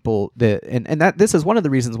 Like people that this is one of the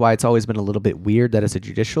reasons why it's always been a little bit weird that it's a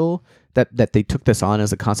judicial that they took this on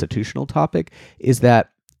as a constitutional topic, is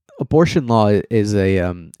that abortion law is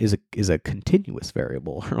a continuous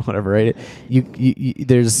variable or whatever, right?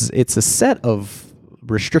 It's a set of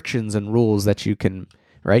restrictions and rules that you can,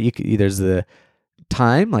 right? There's the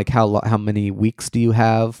time, like how many weeks do you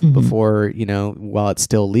have before, while it's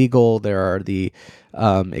still legal. There are the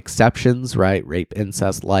exceptions, right? Rape,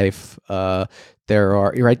 incest, life.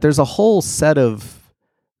 There's a whole set of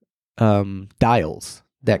dials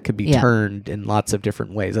that could be turned in lots of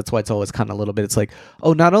different ways. That's why it's always kind of a little bit, it's like,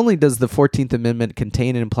 not only does the 14th Amendment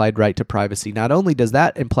contain an implied right to privacy, not only does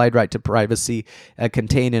that implied right to privacy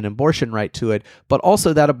contain an abortion right to it, but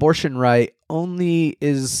also that abortion right only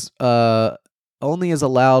is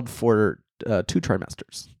allowed for 2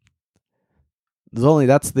 trimesters.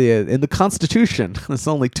 In the Constitution, there's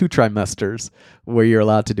only 2 trimesters where you're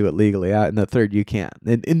allowed to do it legally. In the third, you can't.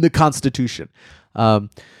 In the Constitution.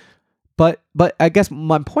 But I guess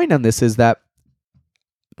my point on this is that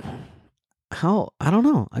I don't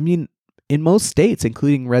know. I mean, in most states,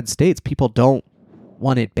 including red states, people don't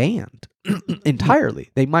want it banned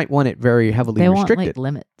entirely. They might want it very heavily restricted. Want, like,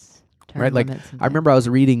 limits. Right, like I remember I was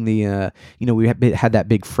reading the, we had that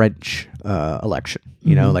big French election.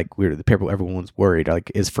 Like everyone's worried,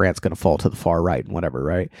 like, is France going to fall to the far right and whatever,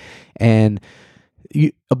 right? And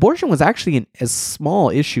abortion was actually a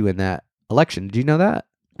small issue in that election. Did you know that?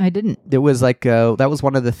 I didn't. There was that was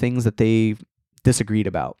one of the things that they disagreed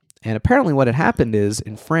about. And apparently, what had happened is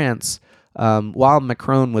in France, while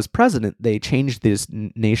Macron was president, they changed this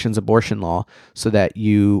nation's abortion law so that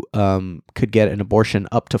you could get an abortion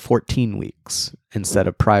up to 14 weeks instead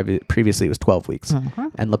of previously it was 12 weeks.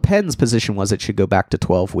 And Le Pen's position was it should go back to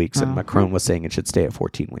 12 weeks, and Macron was saying it should stay at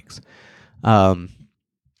 14 weeks. And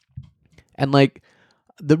like,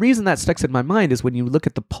 the reason that sticks in my mind is when you look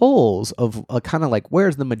at the polls of kind of like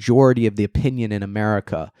where's the majority of the opinion in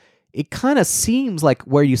America, it kind of seems like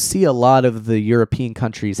where you see a lot of the European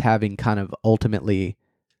countries having kind of ultimately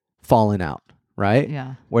fallen out, right?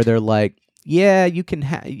 Yeah. Where they're like, yeah, you can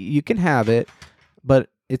have it, but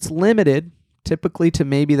it's limited typically to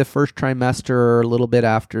maybe the first trimester or a little bit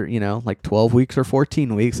after, like 12 weeks or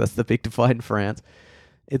 14 weeks. That's the big divide in France.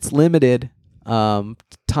 It's limited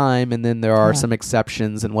time, and then there are some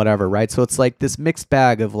exceptions and whatever, right? So it's like this mixed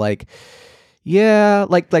bag of like, yeah,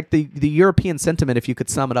 like the European sentiment, if you could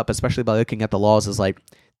sum it up, especially by looking at the laws, is like,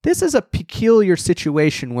 this is a peculiar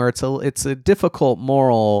situation where it's a difficult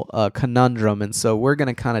moral conundrum, and so we're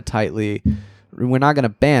going to we're not going to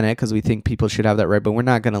ban it because we think people should have that right, but we're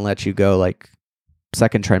not going to let you go like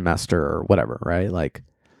second trimester or whatever, right? Like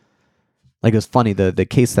it's funny, the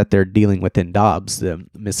case that they're dealing with in Dobbs, the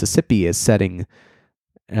Mississippi is setting,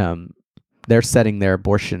 they're setting their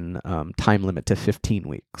abortion time limit to 15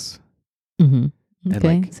 weeks. Mm-hmm.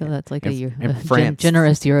 Okay, like, so that's like in France,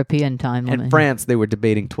 generous European time limit. In France, they were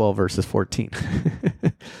debating 12 versus 14.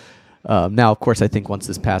 Now, of course, I think once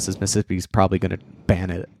this passes, Mississippi's probably going to ban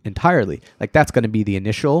it entirely. Like, that's going to be the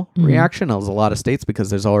initial reaction of a lot of states because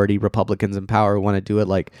there's already Republicans in power who want to do it.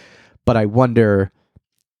 Like, but I wonder,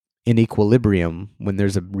 in equilibrium, when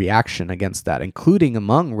there's a reaction against that, including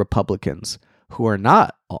among Republicans who are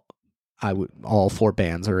not all for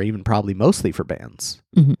bans, or even probably mostly for bans.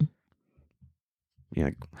 Mm-hmm.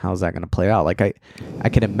 How's that going to play out? Like, I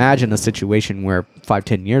can imagine a situation where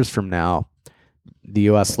 5-10 years from now, the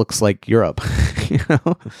U.S. looks like Europe,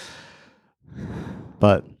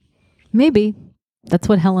 But maybe that's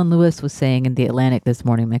what Helen Lewis was saying in The Atlantic this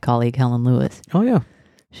morning. My colleague Helen Lewis. Oh yeah,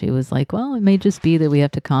 she was like, "Well, it may just be that we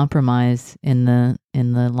have to compromise in the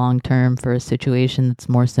long term for a situation that's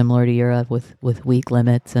more similar to Europe with weak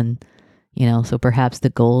limits, and so perhaps the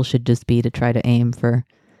goal should just be to try to aim for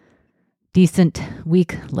decent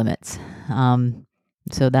weak limits."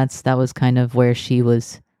 So that was kind of what she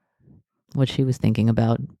was thinking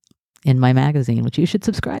about in my magazine, which you should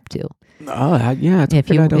subscribe to. Oh yeah, if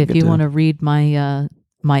you want to read my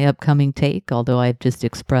my upcoming take, although I've just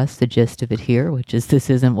expressed the gist of it here, which is this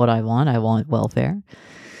isn't what I want. I want welfare,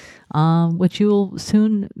 which you will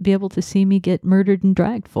soon be able to see me get murdered and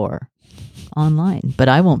dragged for online. But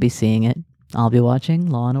I won't be seeing it. I'll be watching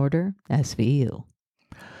Law and Order SVU.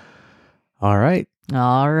 All right.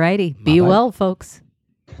 All righty. Be well, folks.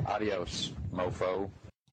 Adios, mofo.